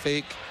bit of a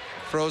fake.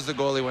 Froze the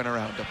goalie, went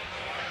around him.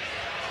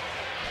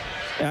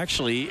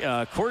 Actually,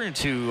 according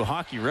to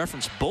Hockey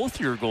Reference, both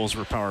your goals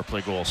were power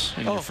play goals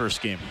in your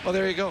first game. Well,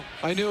 there you go.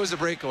 I knew it was a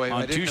breakaway.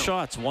 On 2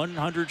 shots,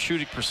 100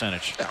 shooting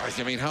percentage.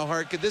 I mean, how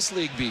hard could this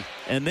league be?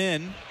 And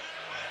then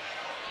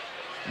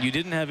you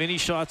didn't have any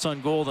shots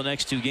on goal the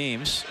next 2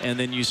 games, and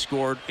then you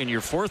scored in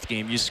your 4th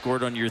game. You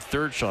scored on your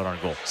 3rd shot on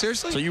goal.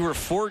 Seriously? So you were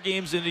 4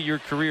 games into your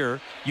career.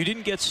 You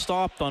didn't get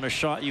stopped on a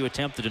shot you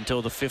attempted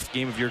until the 5th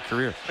game of your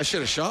career. I should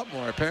have shot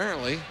more,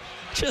 apparently.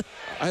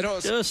 I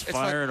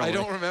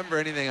don't remember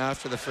anything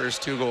after the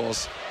first 2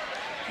 goals.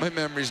 My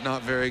memory's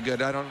not very good.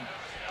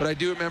 But I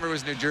do remember it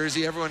was New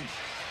Jersey.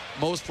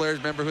 Most players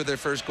remember who their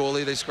first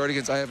goalie they scored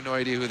against. I have no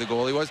idea who the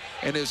goalie was.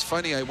 And it was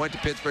funny. I went to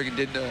Pittsburgh and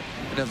did an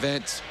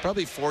event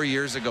probably 4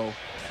 years ago.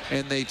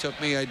 And they took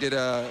me. I did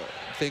a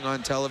thing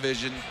on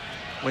television,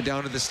 went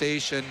down to the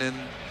station, and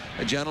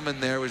a gentleman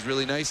there was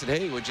really nice. Said,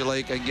 hey, would you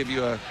like, I can give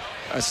you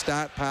a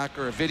stat pack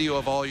or a video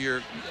of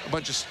a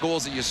bunch of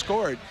goals that you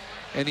scored.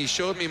 And he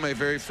showed me my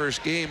very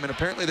first game. And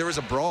apparently there was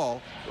a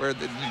brawl where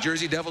the New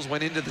Jersey Devils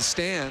went into the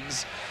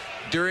stands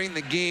during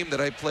the game that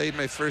I played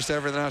my first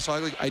ever in the National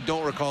Hockey League. I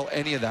don't recall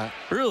any of that.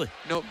 Really?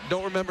 No,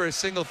 don't remember a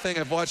single thing.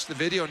 I've watched the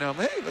video now. I'm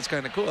like, hey, that's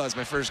kind of cool. That was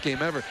my first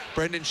game ever.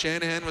 Brendan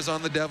Shanahan was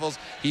on the Devils.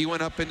 He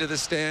went up into the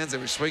stands. They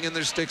were swinging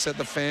their sticks at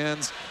the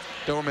fans.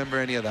 Don't remember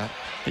any of that.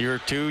 You're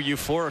too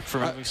euphoric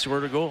from having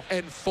scored a goal.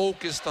 And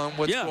focused on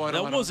what's going on.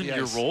 Yeah, that wasn't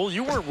your role.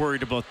 You weren't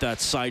worried about that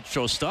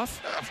sideshow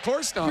stuff. Of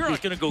course not. You're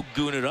not going to go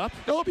goon it up.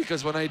 No,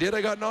 because when I did,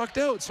 I got knocked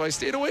out. So I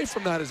stayed away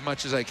from that as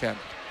much as I can.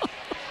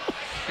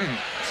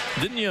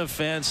 Didn't you have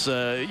fans?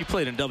 You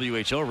played in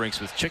WHL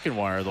rinks with chicken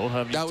wire, though,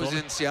 haven't you? That was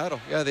in Seattle.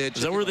 Yeah, they had.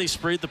 Is that where they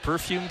sprayed the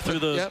perfume through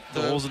the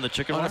holes in the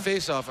chicken wire? On a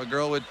face-off, a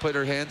girl would put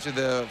her hand through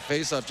the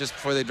face-off just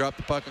before they dropped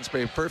the puck and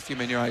spray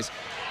perfume in your eyes.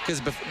 Because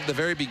the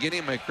very beginning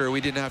of my career, we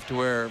didn't have to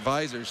wear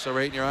visors. So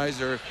right in your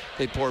eyes,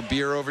 they'd pour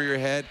beer over your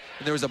head.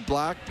 And there was a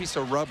black piece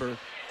of rubber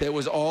that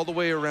was all the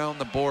way around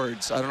the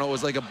boards. I don't know, it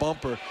was like a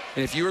bumper.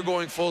 And if you were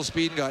going full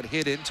speed and got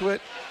hit into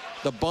it,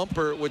 the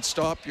bumper would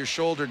stop your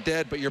shoulder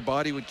dead, but your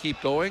body would keep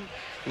going.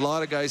 A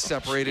lot of guys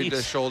separated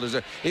their shoulders.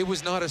 It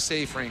was not a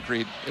safe rink,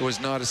 Reed. It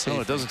was not a safe rink.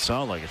 No, it doesn't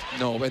sound like it.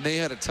 No, and they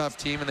had a tough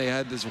team, and they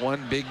had this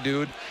one big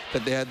dude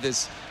that they had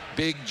this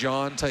Big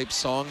John type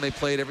song they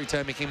played every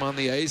time he came on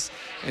the ice.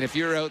 And if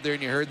you're out there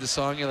and you heard the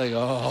song, you're like,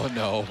 oh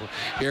no,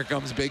 here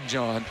comes Big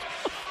John.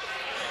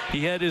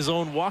 He had his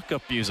own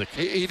walk-up music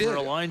he for did.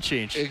 a line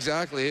change.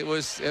 Exactly. It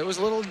was a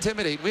little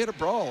intimidating. We had a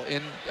brawl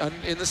in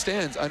the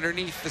stands,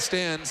 underneath the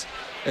stands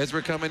as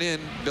we're coming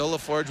in. Bill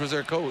LaForge was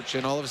our coach,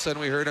 and all of a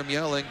sudden we heard him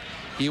yelling.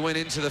 He went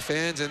into the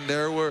fans, and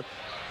there were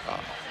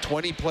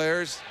 20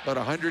 players, about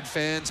 100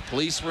 fans.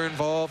 Police were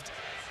involved.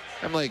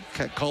 I'm like,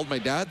 I called my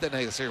dad that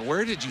night. I said,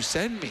 where did you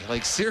send me?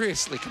 Like,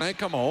 seriously, can I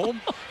come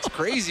home? It's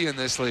crazy in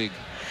this league.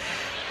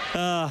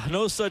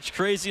 No such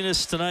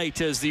craziness tonight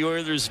as the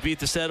Oilers beat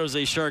the San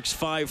Jose Sharks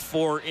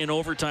 5-4 in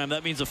overtime.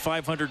 That means a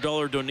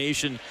 $500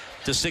 donation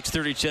to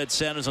 630 CHED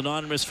Santa's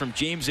Anonymous from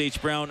James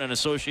H. Brown and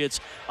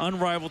Associates.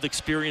 Unrivaled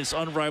experience,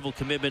 unrivaled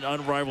commitment,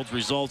 unrivaled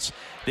results.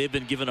 They've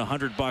been given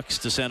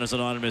 $100 to Santa's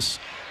Anonymous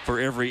for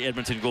every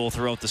Edmonton goal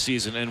throughout the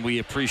season, and we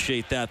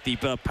appreciate that. The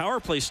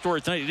power play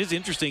story tonight, it is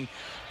interesting.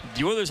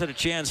 The Oilers had a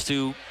chance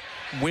to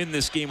win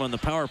this game on the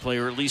power play,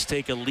 or at least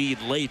take a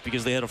lead late,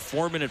 because they had a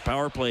 4-minute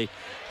power play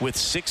with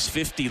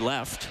 6:50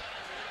 left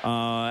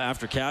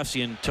after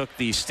Kassian took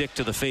the stick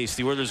to the face.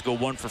 The Oilers go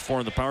 1 for 4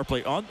 on the power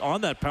play.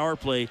 On that power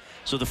play,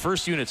 so the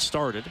first unit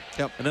started,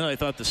 and then I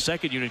thought the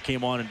second unit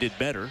came on and did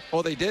better.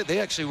 Oh, they did. They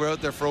actually were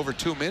out there for over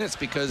 2 minutes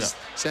because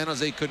San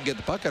Jose couldn't get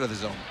the puck out of the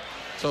zone.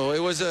 So it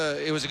was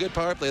a good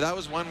power play. That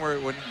was one where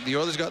when the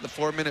Oilers got the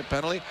 4-minute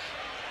penalty,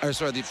 the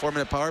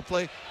 4-minute power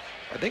play,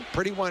 I think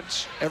pretty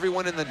much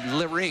everyone in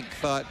the rink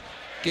thought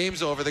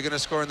game's over. They're going to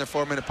score in their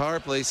 4-minute power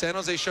play. San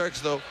Jose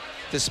Sharks, though,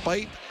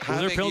 despite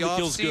having their penalty the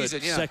kill's off-season,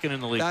 good, second in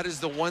the league. That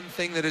is the one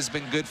thing that has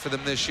been good for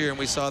them this year, and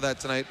we saw that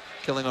tonight,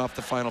 killing off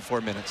the final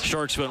 4 minutes.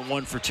 Sharks went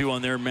 1 for 2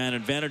 on their man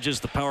advantages.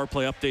 The power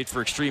play update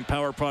for Extreme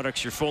Power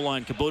Products, your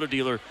full-line Kubota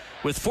dealer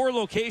with 4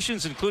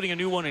 locations, including a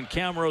new one in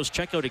Camrose.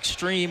 Check out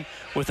Extreme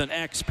with an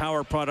X,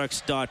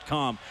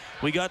 powerproducts.com.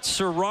 We got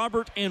Sir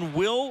Robert and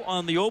Will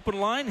on the open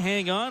line.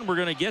 Hang on, we're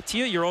going to get to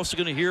you. You're also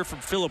going to hear from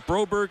Philip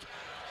Broberg,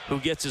 who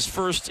gets his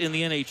first in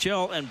the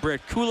NHL, and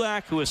Brett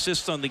Kulak, who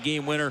assists on the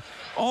game winner.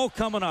 All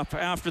coming up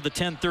after the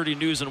 10:30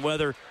 news and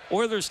weather.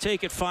 Oilers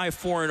take it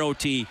 5-4 in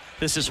OT.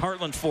 This is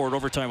Heartland Ford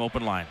Overtime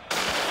Open Line.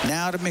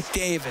 Now to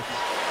McDavid.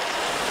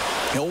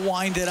 He'll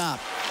wind it up.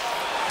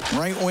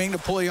 Right wing to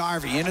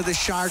Puljujarvi. Into the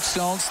Sharks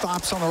zone.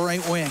 Stops on the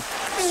right wing.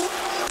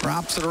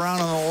 Drops it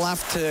around on the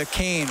left to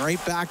Kane.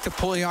 Right back to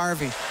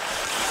Puljujarvi.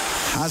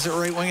 Has it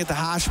right wing at the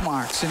hash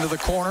marks. Into the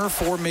corner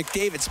for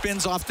McDavid.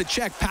 Spins off the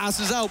check.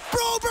 Passes out.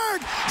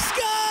 Broberg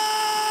scores!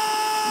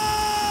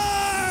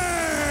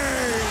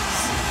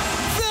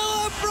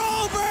 Philip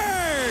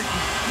Broberg!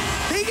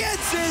 He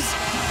gets his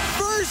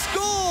first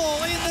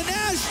goal in the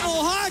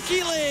National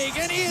Hockey League,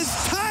 and he has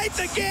tied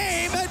the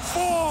game at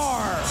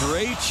 4.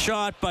 Great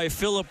shot by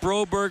Philip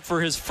Broberg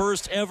for his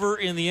first ever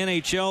in the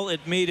NHL.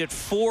 It made it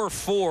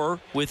 4-4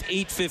 with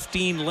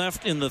 8:15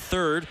 left in the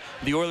third.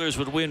 The Oilers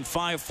would win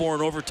 5-4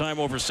 in overtime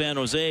over San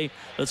Jose.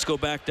 Let's go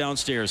back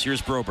downstairs.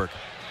 Here's Broberg.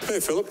 Hey,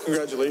 Philip,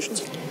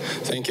 congratulations.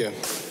 Thank you.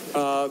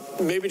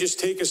 Maybe just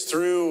take us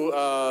through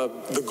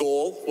the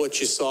goal, what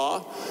you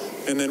saw,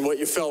 and then what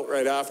you felt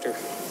right after.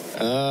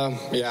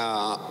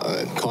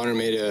 Connor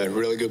made a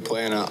really good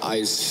play, and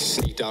I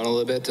sneaked down a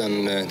little bit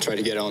and tried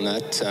to get on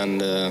net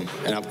and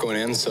ended up going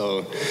in.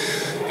 So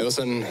it was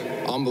an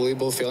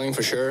unbelievable feeling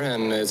for sure,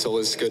 and it's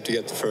always good to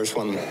get the first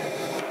one.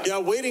 Yeah,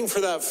 waiting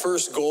for that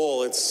first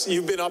goal.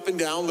 You've been up and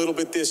down a little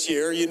bit this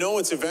year. You know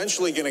it's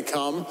eventually going to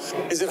come.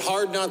 Is it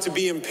hard not to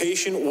be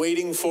impatient,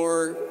 waiting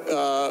for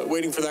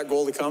that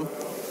goal to come?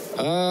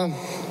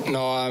 No,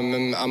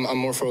 I'm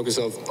more focused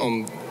of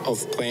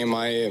playing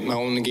my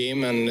own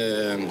game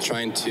and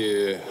trying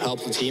to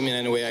help the team in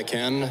any way I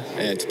can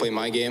to play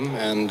my game.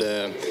 And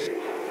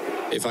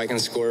if I can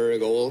score a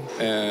goal,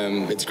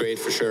 it's great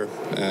for sure.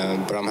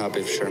 But I'm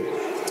happy for sure.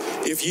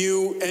 If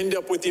you end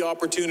up with the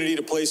opportunity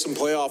to play some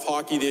playoff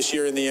hockey this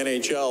year in the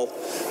NHL,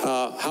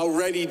 how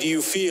ready do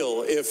you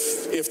feel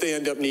if they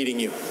end up needing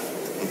you?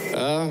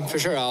 For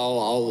sure,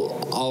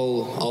 I'll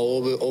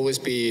always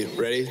be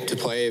ready to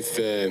play if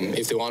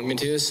they want me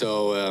to.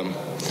 So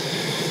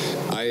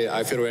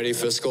I feel ready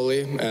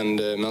physically and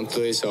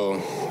mentally.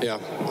 So yeah,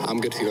 I'm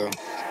good to go.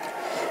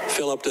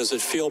 Philip, does it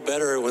feel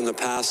better when the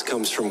pass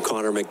comes from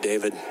Connor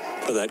McDavid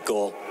for that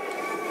goal?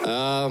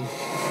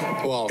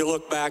 Well, you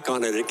look back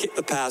on it,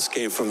 the pass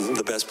came from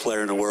the best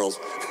player in the world.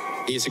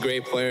 He's a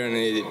great player, and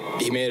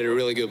he made a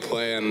really good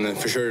play, and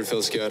for sure it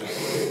feels good.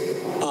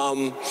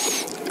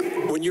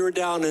 When you were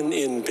down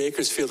in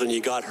Bakersfield and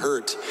you got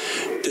hurt,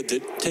 did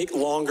it take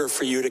longer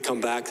for you to come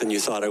back than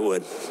you thought it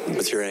would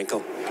with your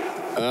ankle?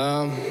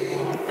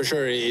 For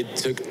sure, it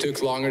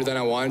took longer than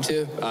I wanted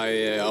to.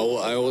 I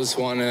always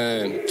want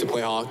to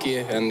play hockey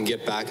and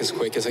get back as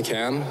quick as I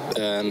can,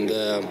 and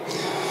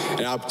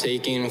ended up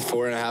taking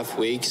 4.5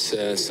 weeks.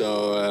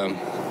 So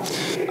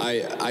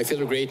I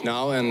feel great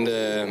now, and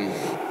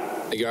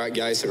the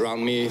guys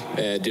around me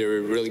did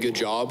a really good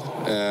job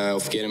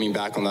of getting me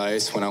back on the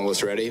ice when I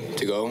was ready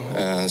to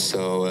go.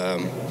 So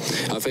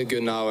I feel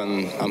good now,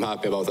 and I'm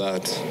happy about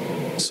that.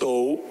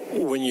 So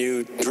when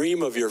you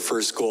dream of your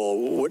first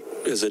goal, what,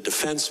 as a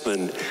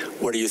defenseman,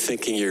 what are you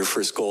thinking your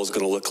first goal is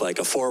going to look like?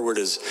 A forward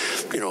is,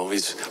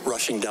 he's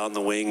rushing down the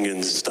wing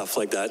and stuff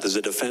like that. As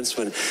a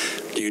defenseman,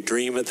 do you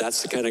dream that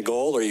that's the kind of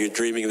goal, or are you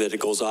dreaming that it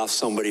goes off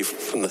somebody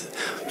from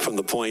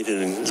the point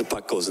and the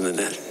puck goes in the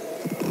net?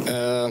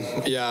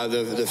 Yeah,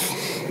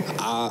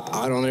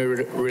 I don't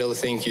really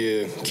think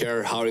you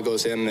care how it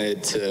goes in.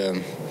 It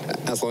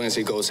as long as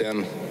it goes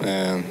in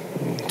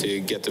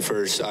to get the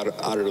first out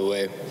of the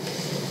way.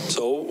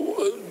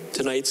 So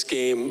tonight's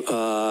game,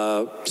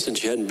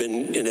 since you hadn't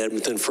been in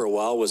Edmonton for a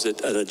while, was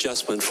it an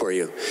adjustment for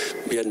you?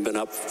 You hadn't been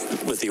up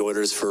with the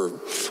Oilers for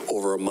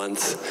over a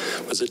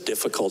month. Was it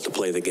difficult to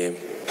play the game?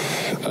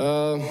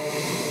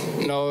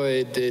 No,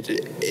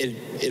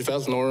 it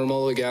felt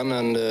normal again,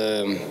 and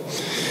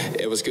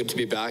it was good to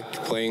be back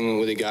playing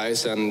with the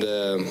guys. And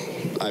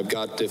I've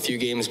got a few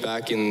games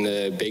back in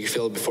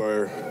Bakersfield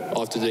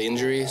after the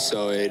injury,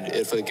 so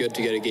it felt good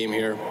to get a game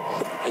here.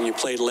 And you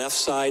played left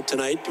side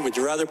tonight. Would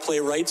you rather play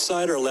right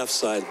side or left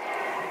side?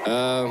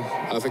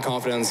 I have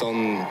confidence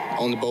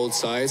on the both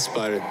sides,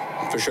 but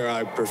for sure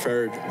I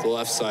prefer the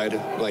left side,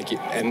 like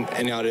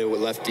any other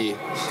lefty.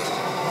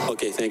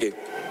 Okay, thank you.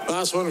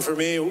 Last one for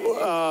me.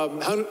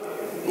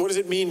 What does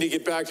it mean to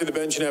get back to the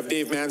bench and have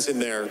Dave Manson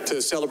there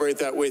to celebrate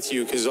that with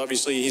you? Because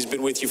obviously he's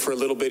been with you for a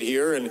little bit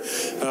here. And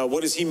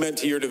what has he meant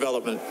to your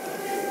development?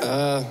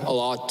 A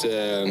lot.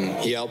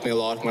 He helped me a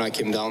lot when I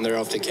came down there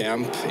after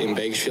camp in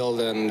Bakersfield,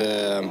 and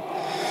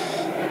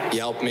he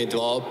helped me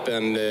develop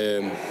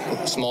and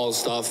small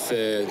stuff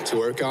to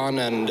work on.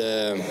 And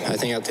I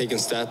think I've taken a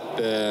step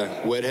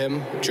with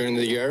him during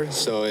the year,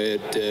 so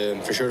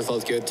it for sure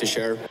felt good to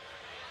share.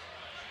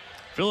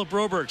 Philip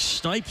Broberg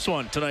snipes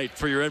one tonight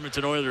for your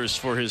Edmonton Oilers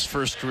for his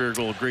first career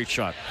goal. Great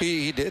shot.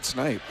 He did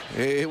snipe.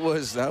 That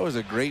was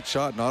a great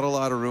shot. Not a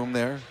lot of room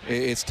there.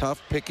 It's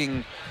tough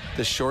picking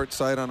the short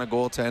side on a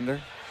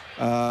goaltender,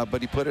 but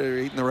he put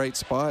it in the right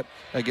spot.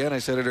 Again, I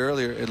said it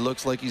earlier, it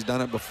looks like he's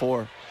done it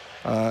before.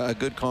 A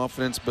good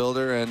confidence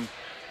builder and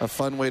a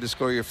fun way to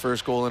score your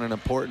first goal in an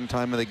important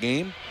time of the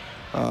game,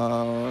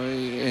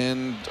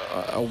 and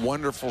a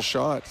wonderful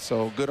shot.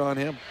 So good on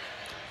him.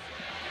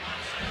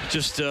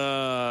 Just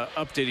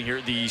updating here,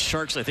 the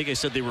Sharks, I think I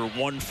said they were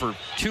 1 for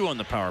 2 on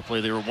the power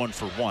play. They were 1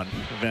 for 1.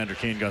 Vander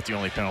Kane got the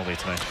only penalty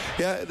tonight.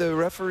 Yeah, the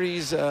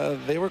referees,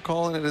 they were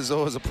calling it as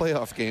though it was a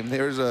playoff game.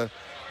 There's a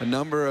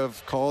number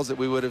of calls that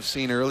we would have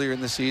seen earlier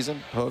in the season,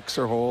 hooks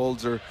or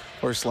holds or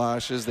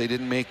slashes. They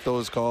didn't make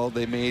those calls.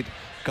 They made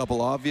a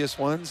couple obvious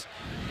ones.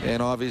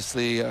 And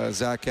obviously,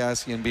 Zach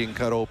Kassian being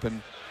cut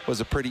open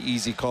was a pretty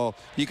easy call.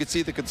 You could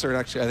see the concern,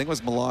 actually. I think it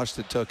was Milosh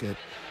that took it.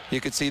 You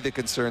could see the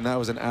concern. That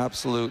was an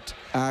absolute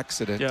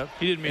accident. Yeah,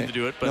 he didn't mean to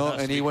do it. But no,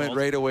 and he went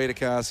right away to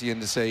Kassian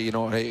to say,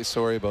 hey,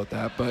 sorry about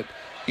that. But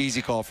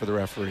easy call for the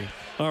referee.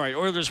 All right,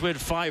 Oilers win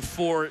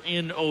 5-4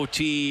 in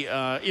OT. You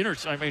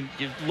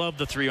love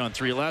the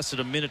 3-on-3. It lasted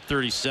a minute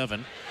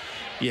 37.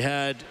 You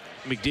had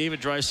McDavid,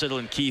 Draisaitl,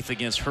 and Keith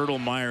against Hurdle,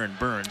 Meyer, and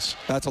Burns.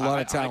 That's a lot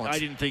of talent. I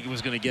didn't think it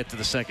was going to get to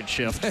the second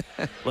shift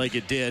like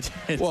it did.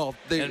 Well,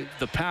 and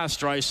the pass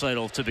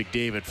Draisaitl to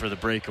McDavid for the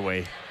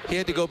breakaway. He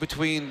had to go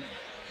between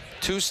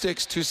 2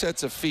 sticks, 2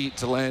 sets of feet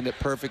to land it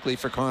perfectly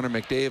for Connor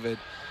McDavid.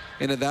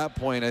 And at that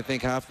point, I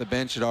think half the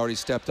bench had already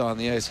stepped on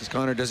the ice because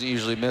Connor doesn't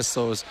usually miss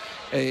those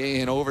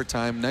in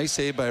overtime. Nice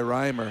save by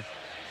Reimer.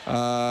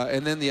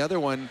 And then the other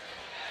one,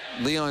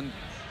 Leon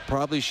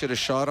probably should have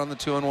shot on the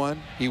 2-on-1.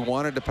 He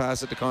wanted to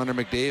pass it to Connor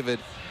McDavid,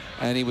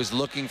 and he was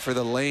looking for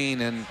the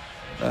lane, and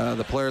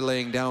the player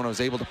laying down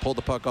was able to pull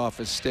the puck off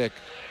his stick.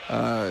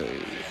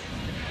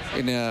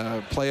 In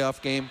a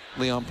playoff game,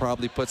 Leon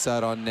probably puts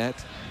that on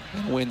net.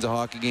 Wins a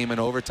hockey game in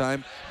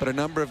overtime, but a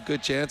number of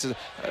good chances.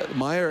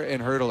 Meyer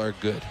and Hurdle are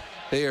good.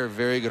 They are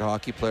very good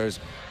hockey players.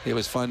 It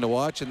was fun to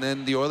watch, and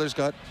then the Oilers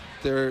got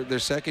their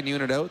second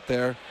unit out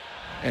there,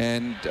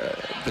 and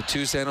the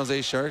 2 San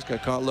Jose Sharks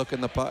got caught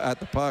looking at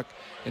the puck,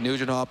 and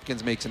Nugent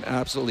Hopkins makes an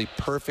absolutely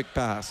perfect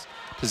pass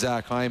to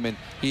Zach Hyman.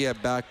 He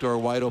had backdoor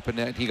wide open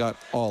net, and he got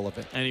all of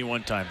it. And he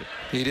one-timed it.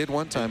 He did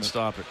one-time it.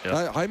 Stop it.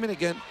 Yeah. Hyman,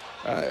 again,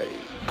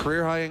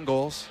 career high in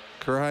goals,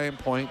 career high in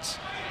points.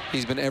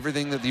 He's been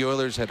everything that the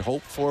Oilers had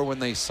hoped for when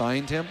they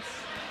signed him.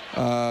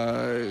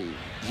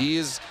 He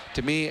is,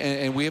 to me,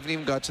 and we haven't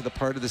even got to the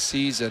part of the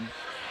season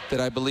that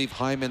I believe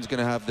Hyman's going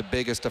to have the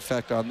biggest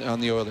effect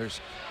on the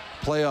Oilers.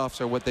 Playoffs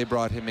are what they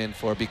brought him in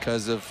for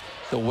because of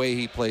the way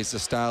he plays, the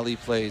style he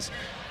plays,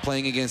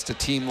 playing against a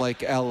team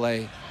like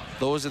LA.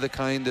 Those are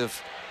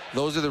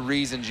the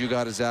reasons you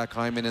got a Zach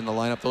Hyman in the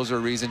lineup. Those are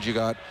reasons you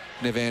got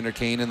Evander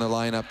Kane in the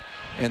lineup.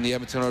 And the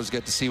Edmonton Oilers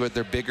get to see what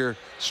their bigger,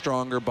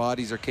 stronger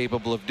bodies are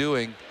capable of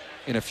doing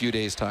in a few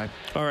days' time.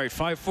 All right,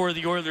 5-4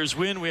 the Oilers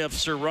win. We have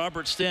Sir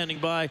Robert standing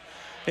by.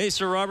 Hey,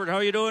 Sir Robert, how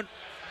are you doing?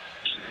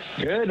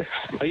 Good.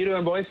 How you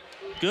doing, boys?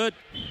 Good.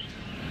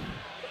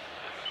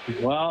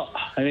 Well,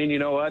 I mean, you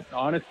know what?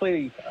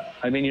 Honestly,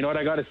 I mean, you know what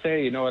I got to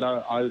say? You know what?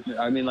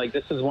 I mean, like,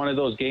 this is one of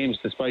those games,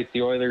 despite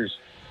the Oilers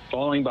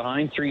falling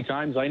behind 3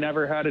 times, I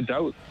never had a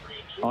doubt,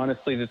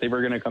 honestly, that they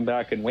were going to come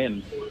back and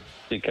win.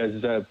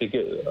 Because I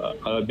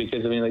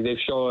mean,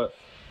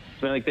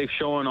 like, they've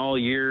shown all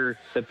year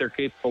that they're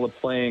capable of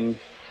playing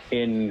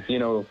in, you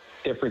know,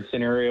 different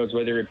scenarios,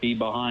 whether it be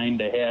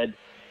behind, ahead,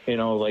 you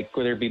know, like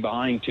whether it be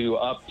behind to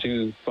up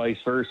to vice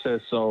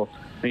versa. So,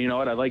 you know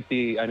what?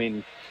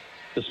 The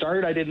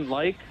start I didn't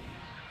like,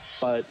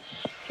 but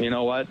you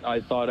know what?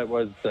 I thought it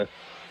was a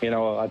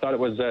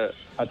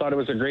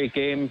great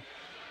game,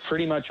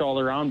 pretty much all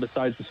around.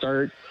 Besides the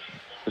start,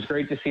 it was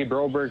great to see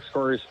Broberg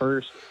score his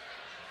first.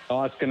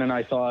 Koskinen,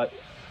 I thought,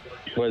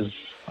 was,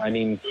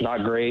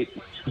 not great,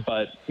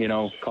 but you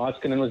know,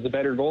 Koskinen was the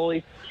better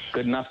goalie,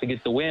 good enough to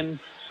get the win.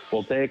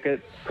 We'll take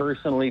it.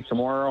 Personally,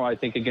 tomorrow, I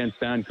think against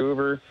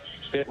Vancouver,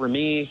 fit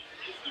Remy,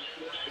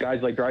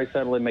 guys like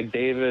Draisaitl and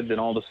McDavid and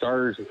all the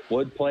stars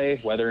would play.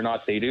 Whether or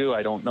not they do,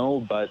 I don't know.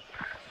 But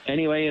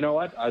anyway, you know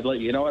what?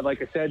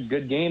 Like I said,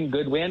 good game,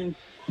 good win.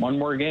 One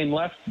more game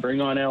left.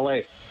 Bring on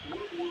LA.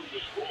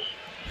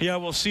 Yeah,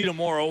 we'll see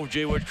tomorrow.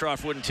 Jay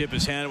Woodcroft wouldn't tip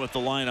his hand with the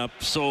lineup.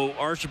 So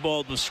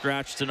Archibald was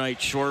scratched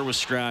tonight, Shore was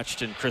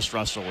scratched, and Chris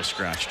Russell was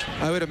scratched.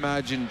 I would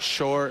imagine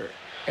Shore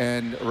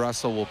and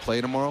Russell will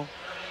play tomorrow.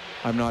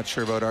 I'm not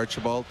sure about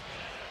Archibald,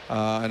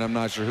 and I'm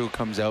not sure who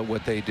comes out,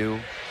 what they do.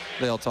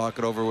 They'll talk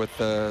it over with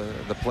the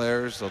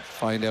players. They'll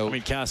find out. I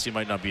mean, Cassie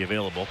might not be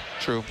available.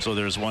 True. So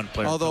there's one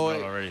player coming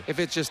out already. If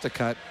it's just a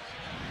cut,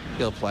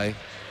 he'll play.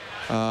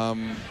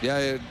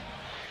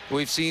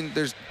 We've seen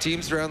there's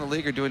teams around the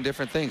league are doing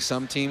different things.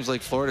 Some teams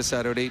like Florida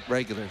sat out 8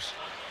 regulars.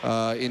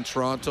 In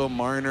Toronto,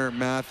 Marner,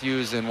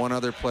 Matthews, and one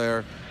other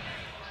player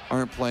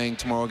aren't playing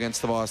tomorrow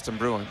against the Boston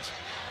Bruins.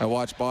 I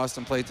watched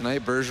Boston play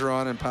tonight.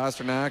 Bergeron and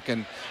Pasternak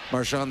and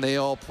Marchand, they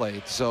all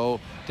played.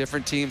 So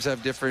different teams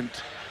have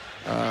different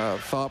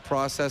thought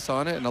process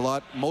on it,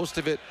 and most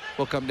of it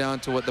will come down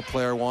to what the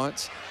player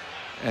wants,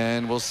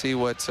 and we'll see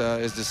what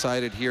is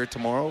decided here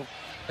tomorrow.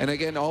 And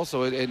again,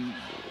 also, and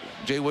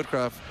Jay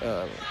Woodcroft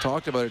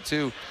talked about it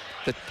too,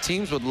 the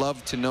teams would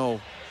love to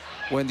know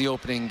when the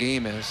opening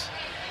game is,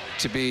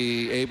 to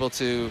be able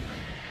to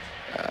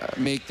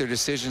make their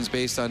decisions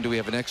based on, do we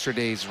have an extra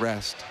day's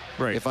rest?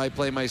 Right. If I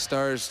play my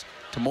Stars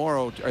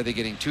tomorrow, are they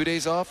getting 2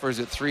 days off or is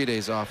it 3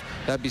 days off?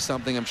 That'd be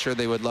something I'm sure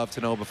they would love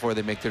to know before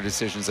they make their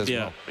decisions as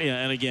well. Yeah,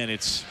 and again,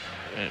 it's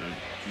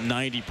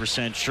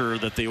 90% sure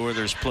that the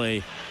Oilers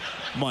play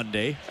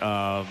Monday.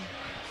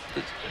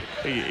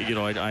 You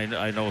know,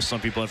 I know some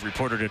people have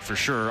reported it for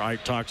sure. I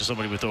talked to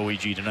somebody with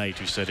OEG tonight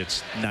who said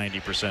it's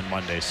 90%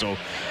 Monday. So,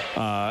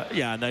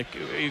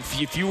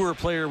 if you were a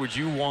player, would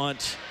you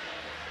want,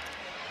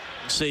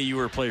 say you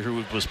were a player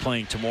who was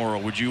playing tomorrow,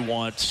 would you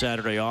want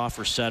Saturday off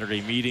or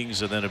Saturday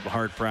meetings and then a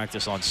hard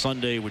practice on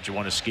Sunday? Would you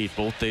want to skate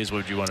both days? What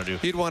would you want to do?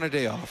 You'd want a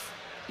day off.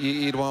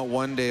 You'd want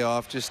one day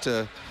off just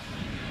to...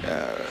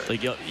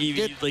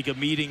 like a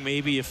meeting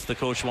maybe if the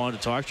coach wanted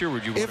to talk to you, or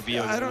would you want to be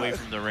away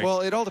from the rink? Well,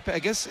 it all depends. I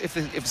guess if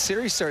the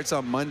series starts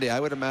on Monday, I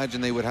would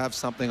imagine they would have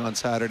something on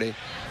Saturday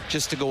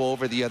just to go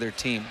over the other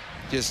team.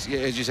 Just,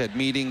 as you said,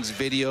 meetings,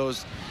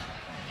 videos,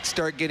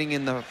 start getting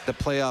in the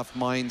playoff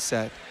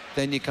mindset.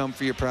 Then you come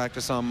for your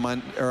practice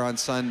on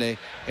Sunday,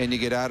 and you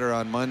get at her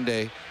on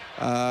Monday.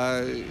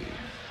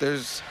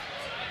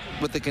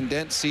 With the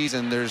condensed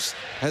season,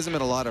 hasn't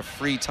been a lot of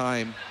free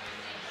time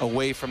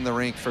away from the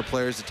rink for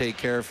players to take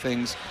care of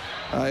things.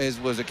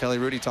 Was it Kelly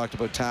Rudy talked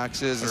about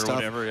taxes and stuff?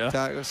 Whatever,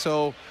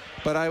 yeah.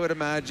 But I would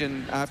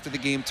imagine after the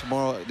game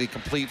tomorrow, the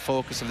complete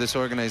focus of this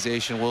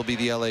organization will be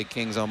the LA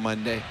Kings on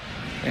Monday.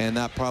 And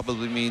that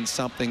probably means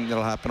something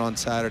that'll happen on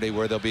Saturday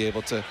where they'll be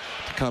able to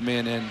come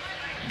in and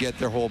get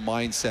their whole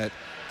mindset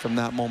from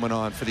that moment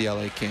on for the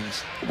LA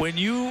Kings. When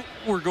you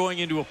were going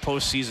into a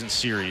postseason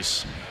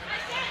series,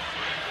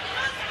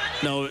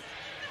 now,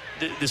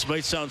 this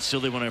might sound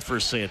silly when I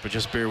first say it, but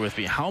just bear with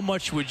me. How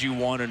much would you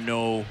want to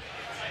know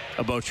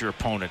about your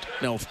opponent?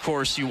 Now, of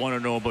course, you want to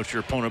know about your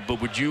opponent, but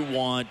would you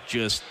want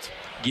just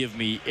give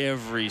me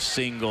every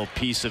single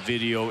piece of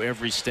video,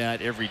 every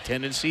stat, every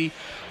tendency?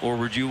 Or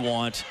would you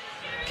want,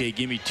 okay,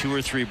 give me 2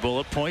 or 3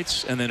 bullet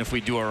points, and then if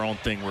we do our own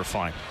thing, we're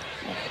fine?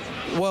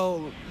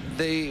 Well,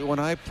 when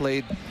I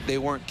played, they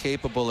weren't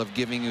capable of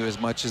giving you as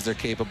much as they're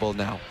capable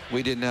now.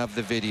 We didn't have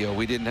the video.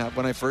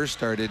 When I first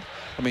started,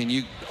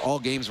 all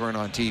games weren't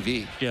on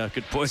TV. Yeah,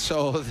 good point.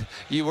 So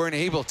you weren't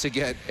able to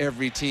get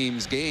every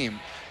team's game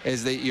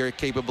as you're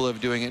capable of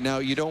doing it. Now,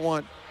 you don't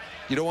want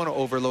to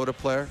overload a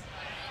player.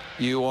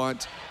 You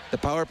want the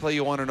power play,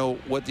 you want to know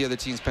what the other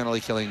team's penalty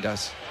killing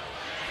does.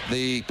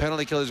 The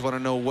penalty killers want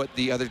to know what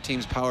the other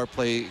team's power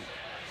play,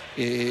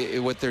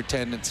 what their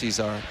tendencies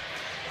are.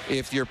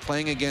 If you're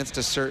playing against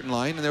a certain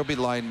line, and there'll be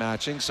line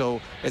matching,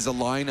 so as a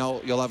line,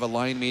 you'll have a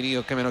line meeting.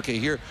 You'll come in, okay,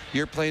 here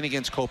you're playing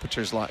against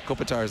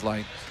Kopitar's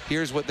line.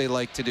 Here's what they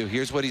like to do.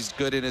 Here's what he's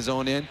good in his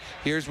own end.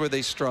 Here's where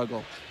they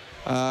struggle.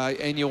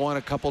 And you want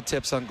a couple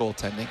tips on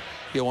goaltending.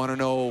 You want to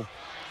know,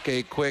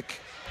 okay,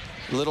 quick,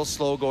 little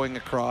slow going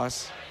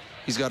across.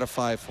 He's got a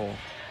 5-hole.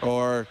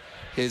 or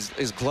his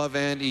glove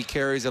end, he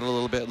carries it a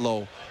little bit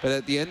low. But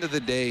at the end of the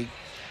day,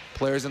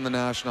 players in the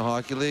National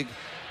Hockey League,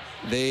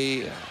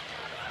 they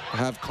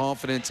have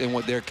confidence in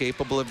what they're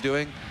capable of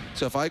doing.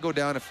 So if I go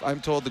down, if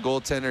I'm told the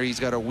goaltender he's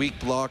got a weak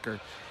blocker,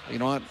 you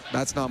know what?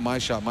 That's not my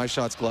shot. My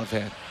shot's glove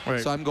hand.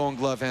 Right. So I'm going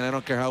glove hand. I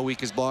don't care how weak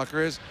his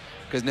blocker is,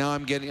 because now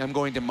I'm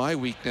going to my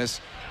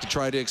weakness to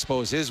try to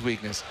expose his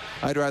weakness.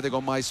 I'd rather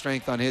go my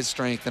strength on his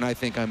strength, and I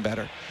think I'm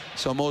better.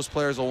 So most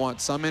players will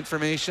want some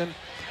information,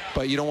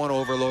 but you don't want to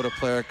overload a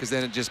player, because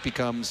then it just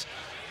becomes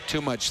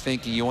too much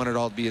thinking. You want it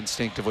all to be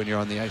instinctive when you're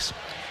on the ice.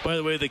 By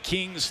the way, the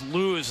Kings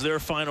lose their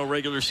final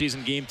regular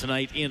season game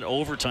tonight in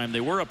overtime.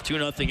 They were up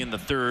 2-0 in the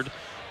third.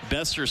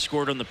 Besser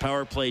scored on the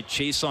power play.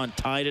 Chason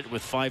tied it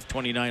with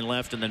 5:29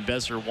 left, and then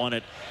Besser won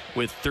it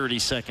with 30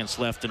 seconds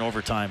left in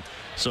overtime.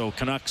 So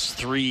Canucks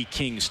 3,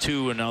 Kings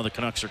 2, and now the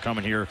Canucks are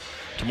coming here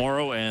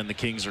tomorrow, and the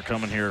Kings are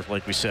coming here,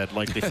 like we said,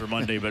 likely for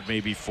Monday, but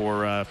maybe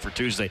for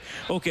Tuesday.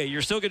 Okay,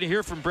 you're still going to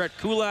hear from Brett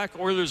Kulak.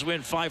 Oilers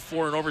win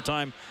 5-4 in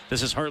overtime.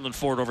 This is Heartland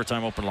Ford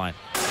Overtime Open Line.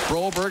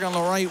 Broberg on the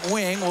right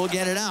wing will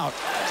get it out.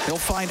 He'll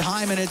find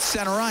Hyman at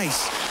center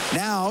ice.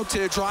 Now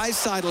to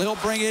Draisaitl. He'll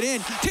bring it in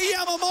to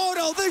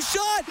Yamamoto. The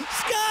shot.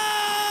 Scores!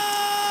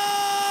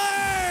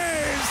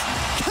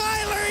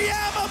 Tyler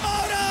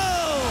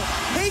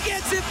Yamamoto! He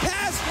gets it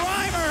past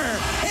Reimer.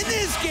 In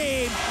this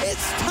game,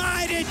 it's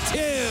tied at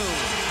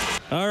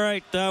 2. All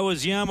right, that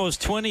was Yamo's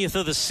 20th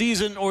of the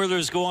season.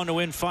 Oilers go on to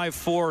win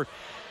 5-4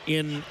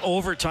 in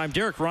overtime.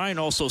 Derek Ryan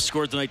also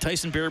scored tonight.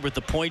 Tyson Barrie with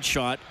the point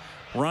shot.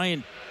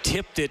 Ryan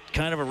tipped it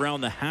kind of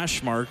around the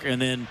hash mark,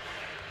 and then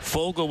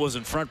Fogle was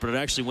in front, but it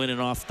actually went in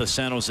off the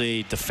San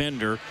Jose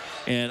defender.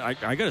 And I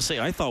got to say,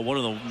 I thought one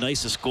of the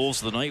nicest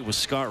goals of the night was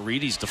Scott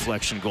Reedy's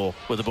deflection goal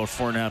with about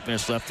 4.5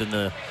 minutes left in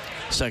the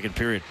second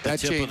period. The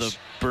tip of the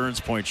Burns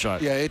point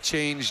shot. Yeah, it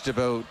changed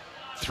about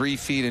 3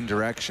 feet in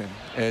direction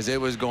as it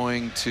was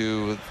going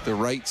to the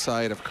right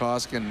side of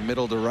Koskinen,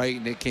 middle to right,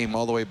 and it came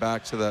all the way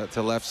back to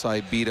the left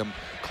side, beat him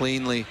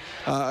cleanly.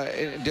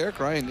 Derek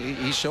Ryan,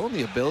 he's shown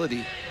the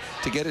ability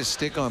to get his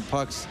stick on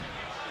pucks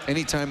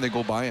anytime they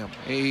go by him.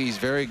 He's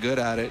very good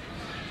at it.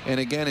 And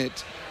again,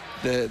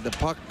 the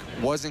puck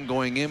wasn't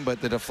going in,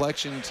 but the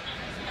deflections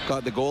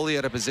got the goalie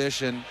out of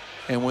position.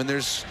 And when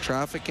there's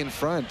traffic in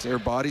front or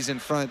bodies in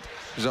front,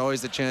 there's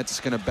always the chance it's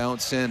going to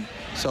bounce in.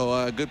 So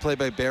a good play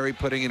by Barrie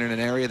putting it in an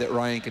area that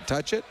Ryan could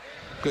touch it.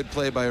 Good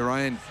play by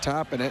Ryan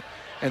tapping it.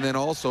 And then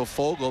also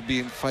Fogle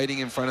fighting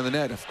in front of the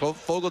net. If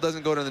Fogle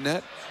doesn't go to the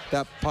net,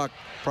 that puck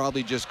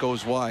probably just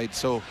goes wide.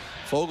 So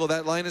Fogle,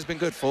 that line has been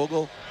good.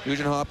 Fogle,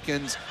 Nugent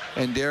Hopkins,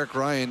 and Derek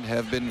Ryan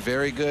have been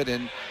very good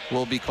and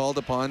will be called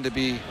upon to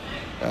be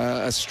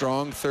a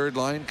strong third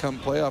line come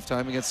playoff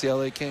time against the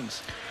LA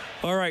Kings.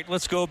 All right,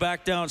 let's go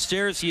back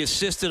downstairs. He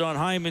assisted on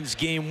Hyman's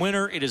game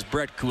winner. It is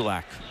Brett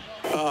Kulak.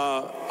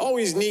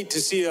 Always neat to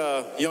see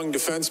a young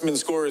defenseman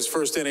score his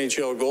first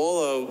NHL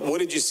goal. What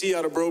did you see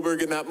out of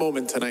Broberg in that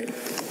moment tonight?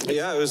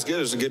 Yeah, it was good. It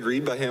was a good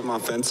read by him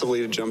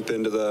offensively to jump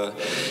into the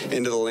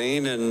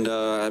lane, and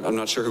I'm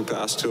not sure who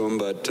passed to him,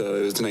 but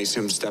it was nice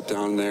of him to step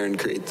down there and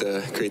create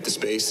the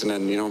space, and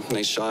then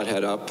nice shot,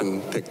 head up,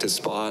 and picked his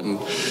spot, and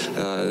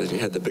he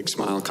had the big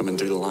smile coming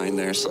through the line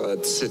there. So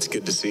it's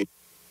good to see.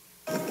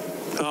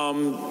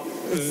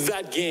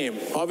 That game,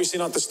 obviously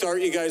not the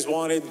start you guys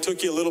wanted,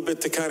 took you a little bit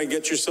to kind of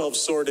get yourself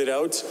sorted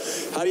out.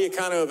 How do you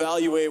kind of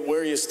evaluate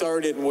where you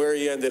started and where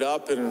you ended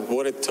up and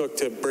what it took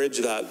to bridge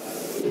that?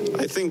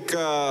 I think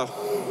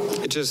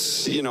it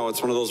just,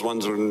 it's one of those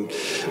ones when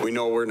we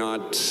know we're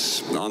not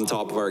on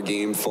top of our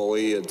game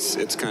fully.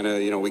 It's kind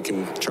of, we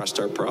can trust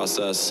our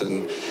process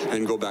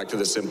and go back to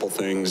the simple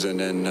things and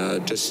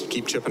then just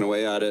keep chipping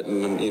away at it.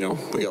 And,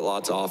 we got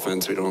lots of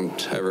offense. We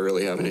don't ever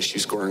really have an issue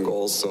scoring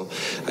goals. So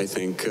I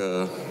think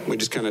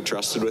we just kind of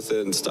trusted with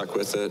it and stuck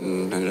with it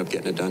and ended up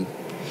getting it done.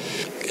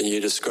 Can you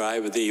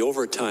describe the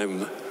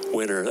overtime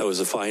winner? That was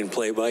a fine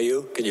play by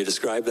you. Can you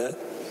describe that?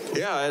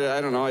 Yeah,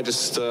 I don't know. I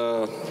just,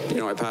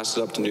 I passed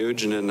it up to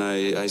Nuge, and then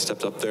I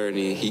stepped up there, and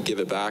he gave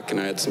it back, and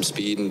I had some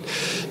speed, and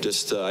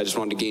just I just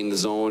wanted to gain the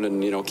zone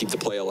and, keep the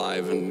play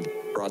alive, and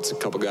brought a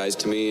couple guys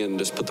to me and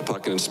just put the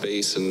puck in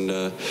space,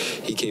 and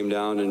he came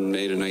down and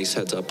made a nice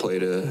heads-up play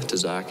to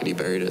Zach, and he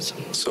buried it.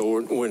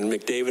 So when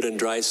McDavid and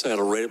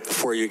Draisaitl, right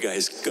before you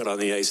guys got on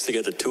the ice to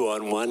get a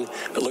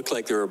 2-on-1, it looked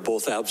like they were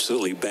both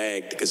absolutely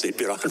bagged because they'd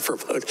been on for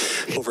about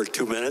over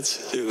 2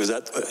 minutes. Was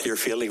that your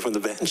feeling from the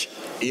bench?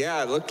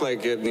 Yeah, it looked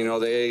like it.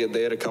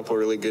 They had a couple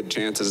really good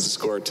chances to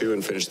score too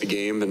and finish the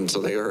game, and so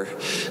they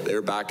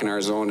were back in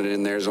our zone and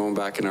in their zone,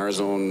 back in our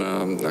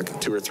zone like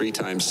 2 or 3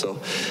 times. So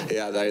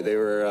yeah, they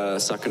were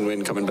sucking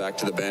wind coming back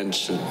to the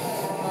bench.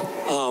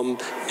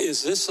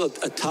 Is this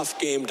a tough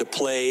game to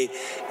play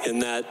in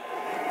that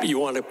you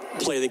want to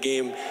play the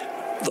game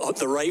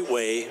the right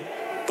way,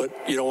 but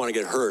you don't want to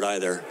get hurt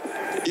either?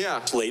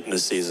 Yeah. It's late in the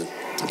season.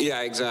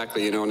 Yeah,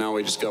 exactly. Now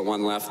we just got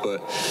one left,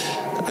 but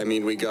I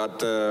mean, we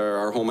got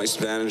our home ice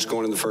advantage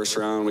going in the first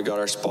round. We got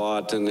our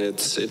spot, and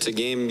it's a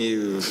game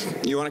you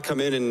want to come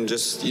in and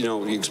just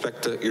you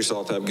expect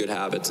yourself to have good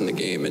habits in the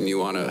game, and you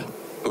want to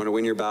want to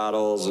win your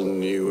battles,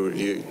 and you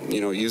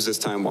use this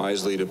time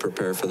wisely to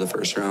prepare for the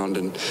first round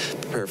and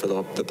prepare for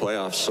the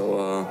playoffs.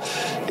 So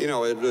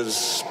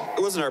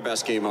it wasn't our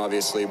best game,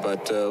 obviously,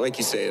 but like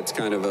you say, it's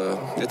kind of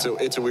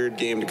it's a weird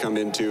game to come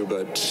into,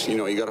 but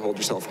you got to hold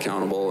yourself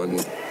accountable.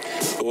 And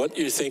what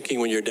you're thinking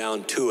when you're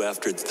down 2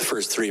 after the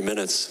first 3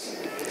 minutes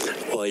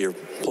while you're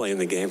playing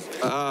the game?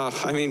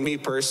 Me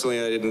personally,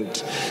 I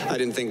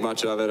didn't think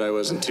much of it. I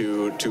wasn't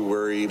too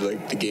worried.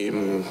 Like the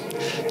game,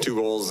 2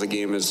 goals, the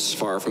game is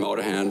far from out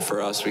of hand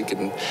for us. We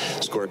can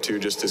score 2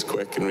 just as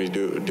quick, and we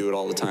do it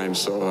all the time.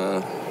 So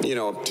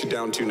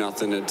down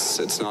 2-0,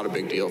 it's not a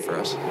big deal for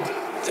us.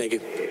 Thank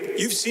you.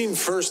 You've seen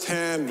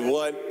firsthand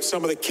what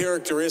some of the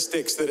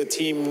characteristics that a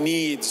team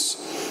needs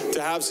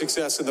to have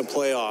success in the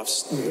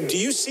playoffs. Do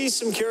you see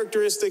some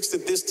characteristics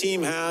that this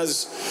team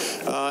has?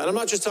 And I'm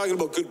not just talking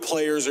about good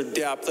players or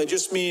depth. I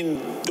just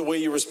mean the way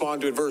you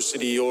respond to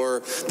adversity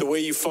or the way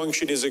you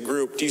function as a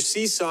group. Do you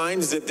see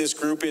signs that this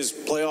group is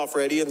playoff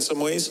ready in some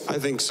ways? I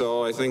think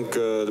so. I think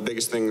the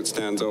biggest thing that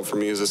stands out for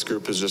me is this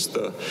group is just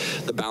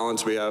the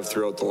balance we have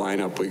throughout the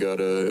lineup. We got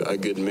a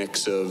good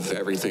mix of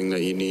everything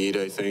that you need,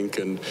 I think,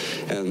 and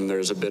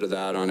there's a bit of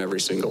that on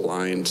every single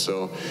line.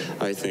 So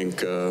I think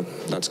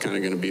that's kind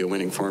of going to be a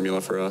winning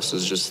formula for us,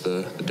 is just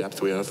the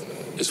depth we have.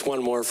 Just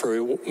one more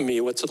for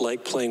me. What's it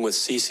like playing with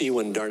Ceci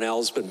when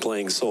Darnell's been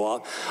playing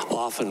so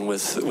often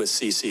with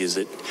Ceci? Is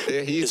it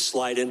just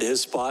slide into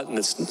his spot and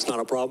it's not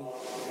a problem?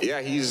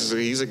 Yeah, he's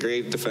a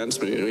great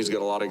defenseman. He's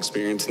got a lot of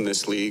experience in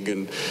this league,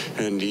 and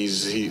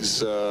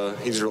he's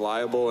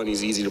reliable and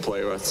he's easy to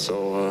play with.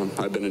 So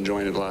I've been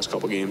enjoying it the last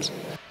couple games.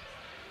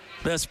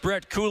 That's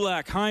Brett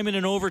Kulak. Hyman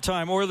in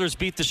overtime. Oilers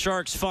beat the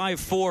Sharks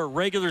 5-4.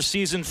 Regular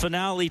season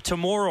finale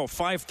tomorrow.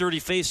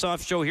 5:30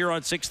 face-off show here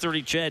on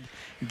 630 CHED.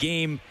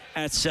 Game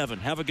at 7.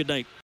 Have a good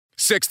night.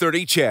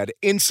 630 CHED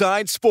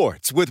Inside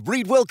Sports with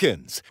Reed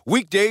Wilkins.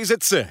 Weekdays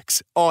at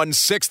 6 on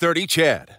 630 CHED.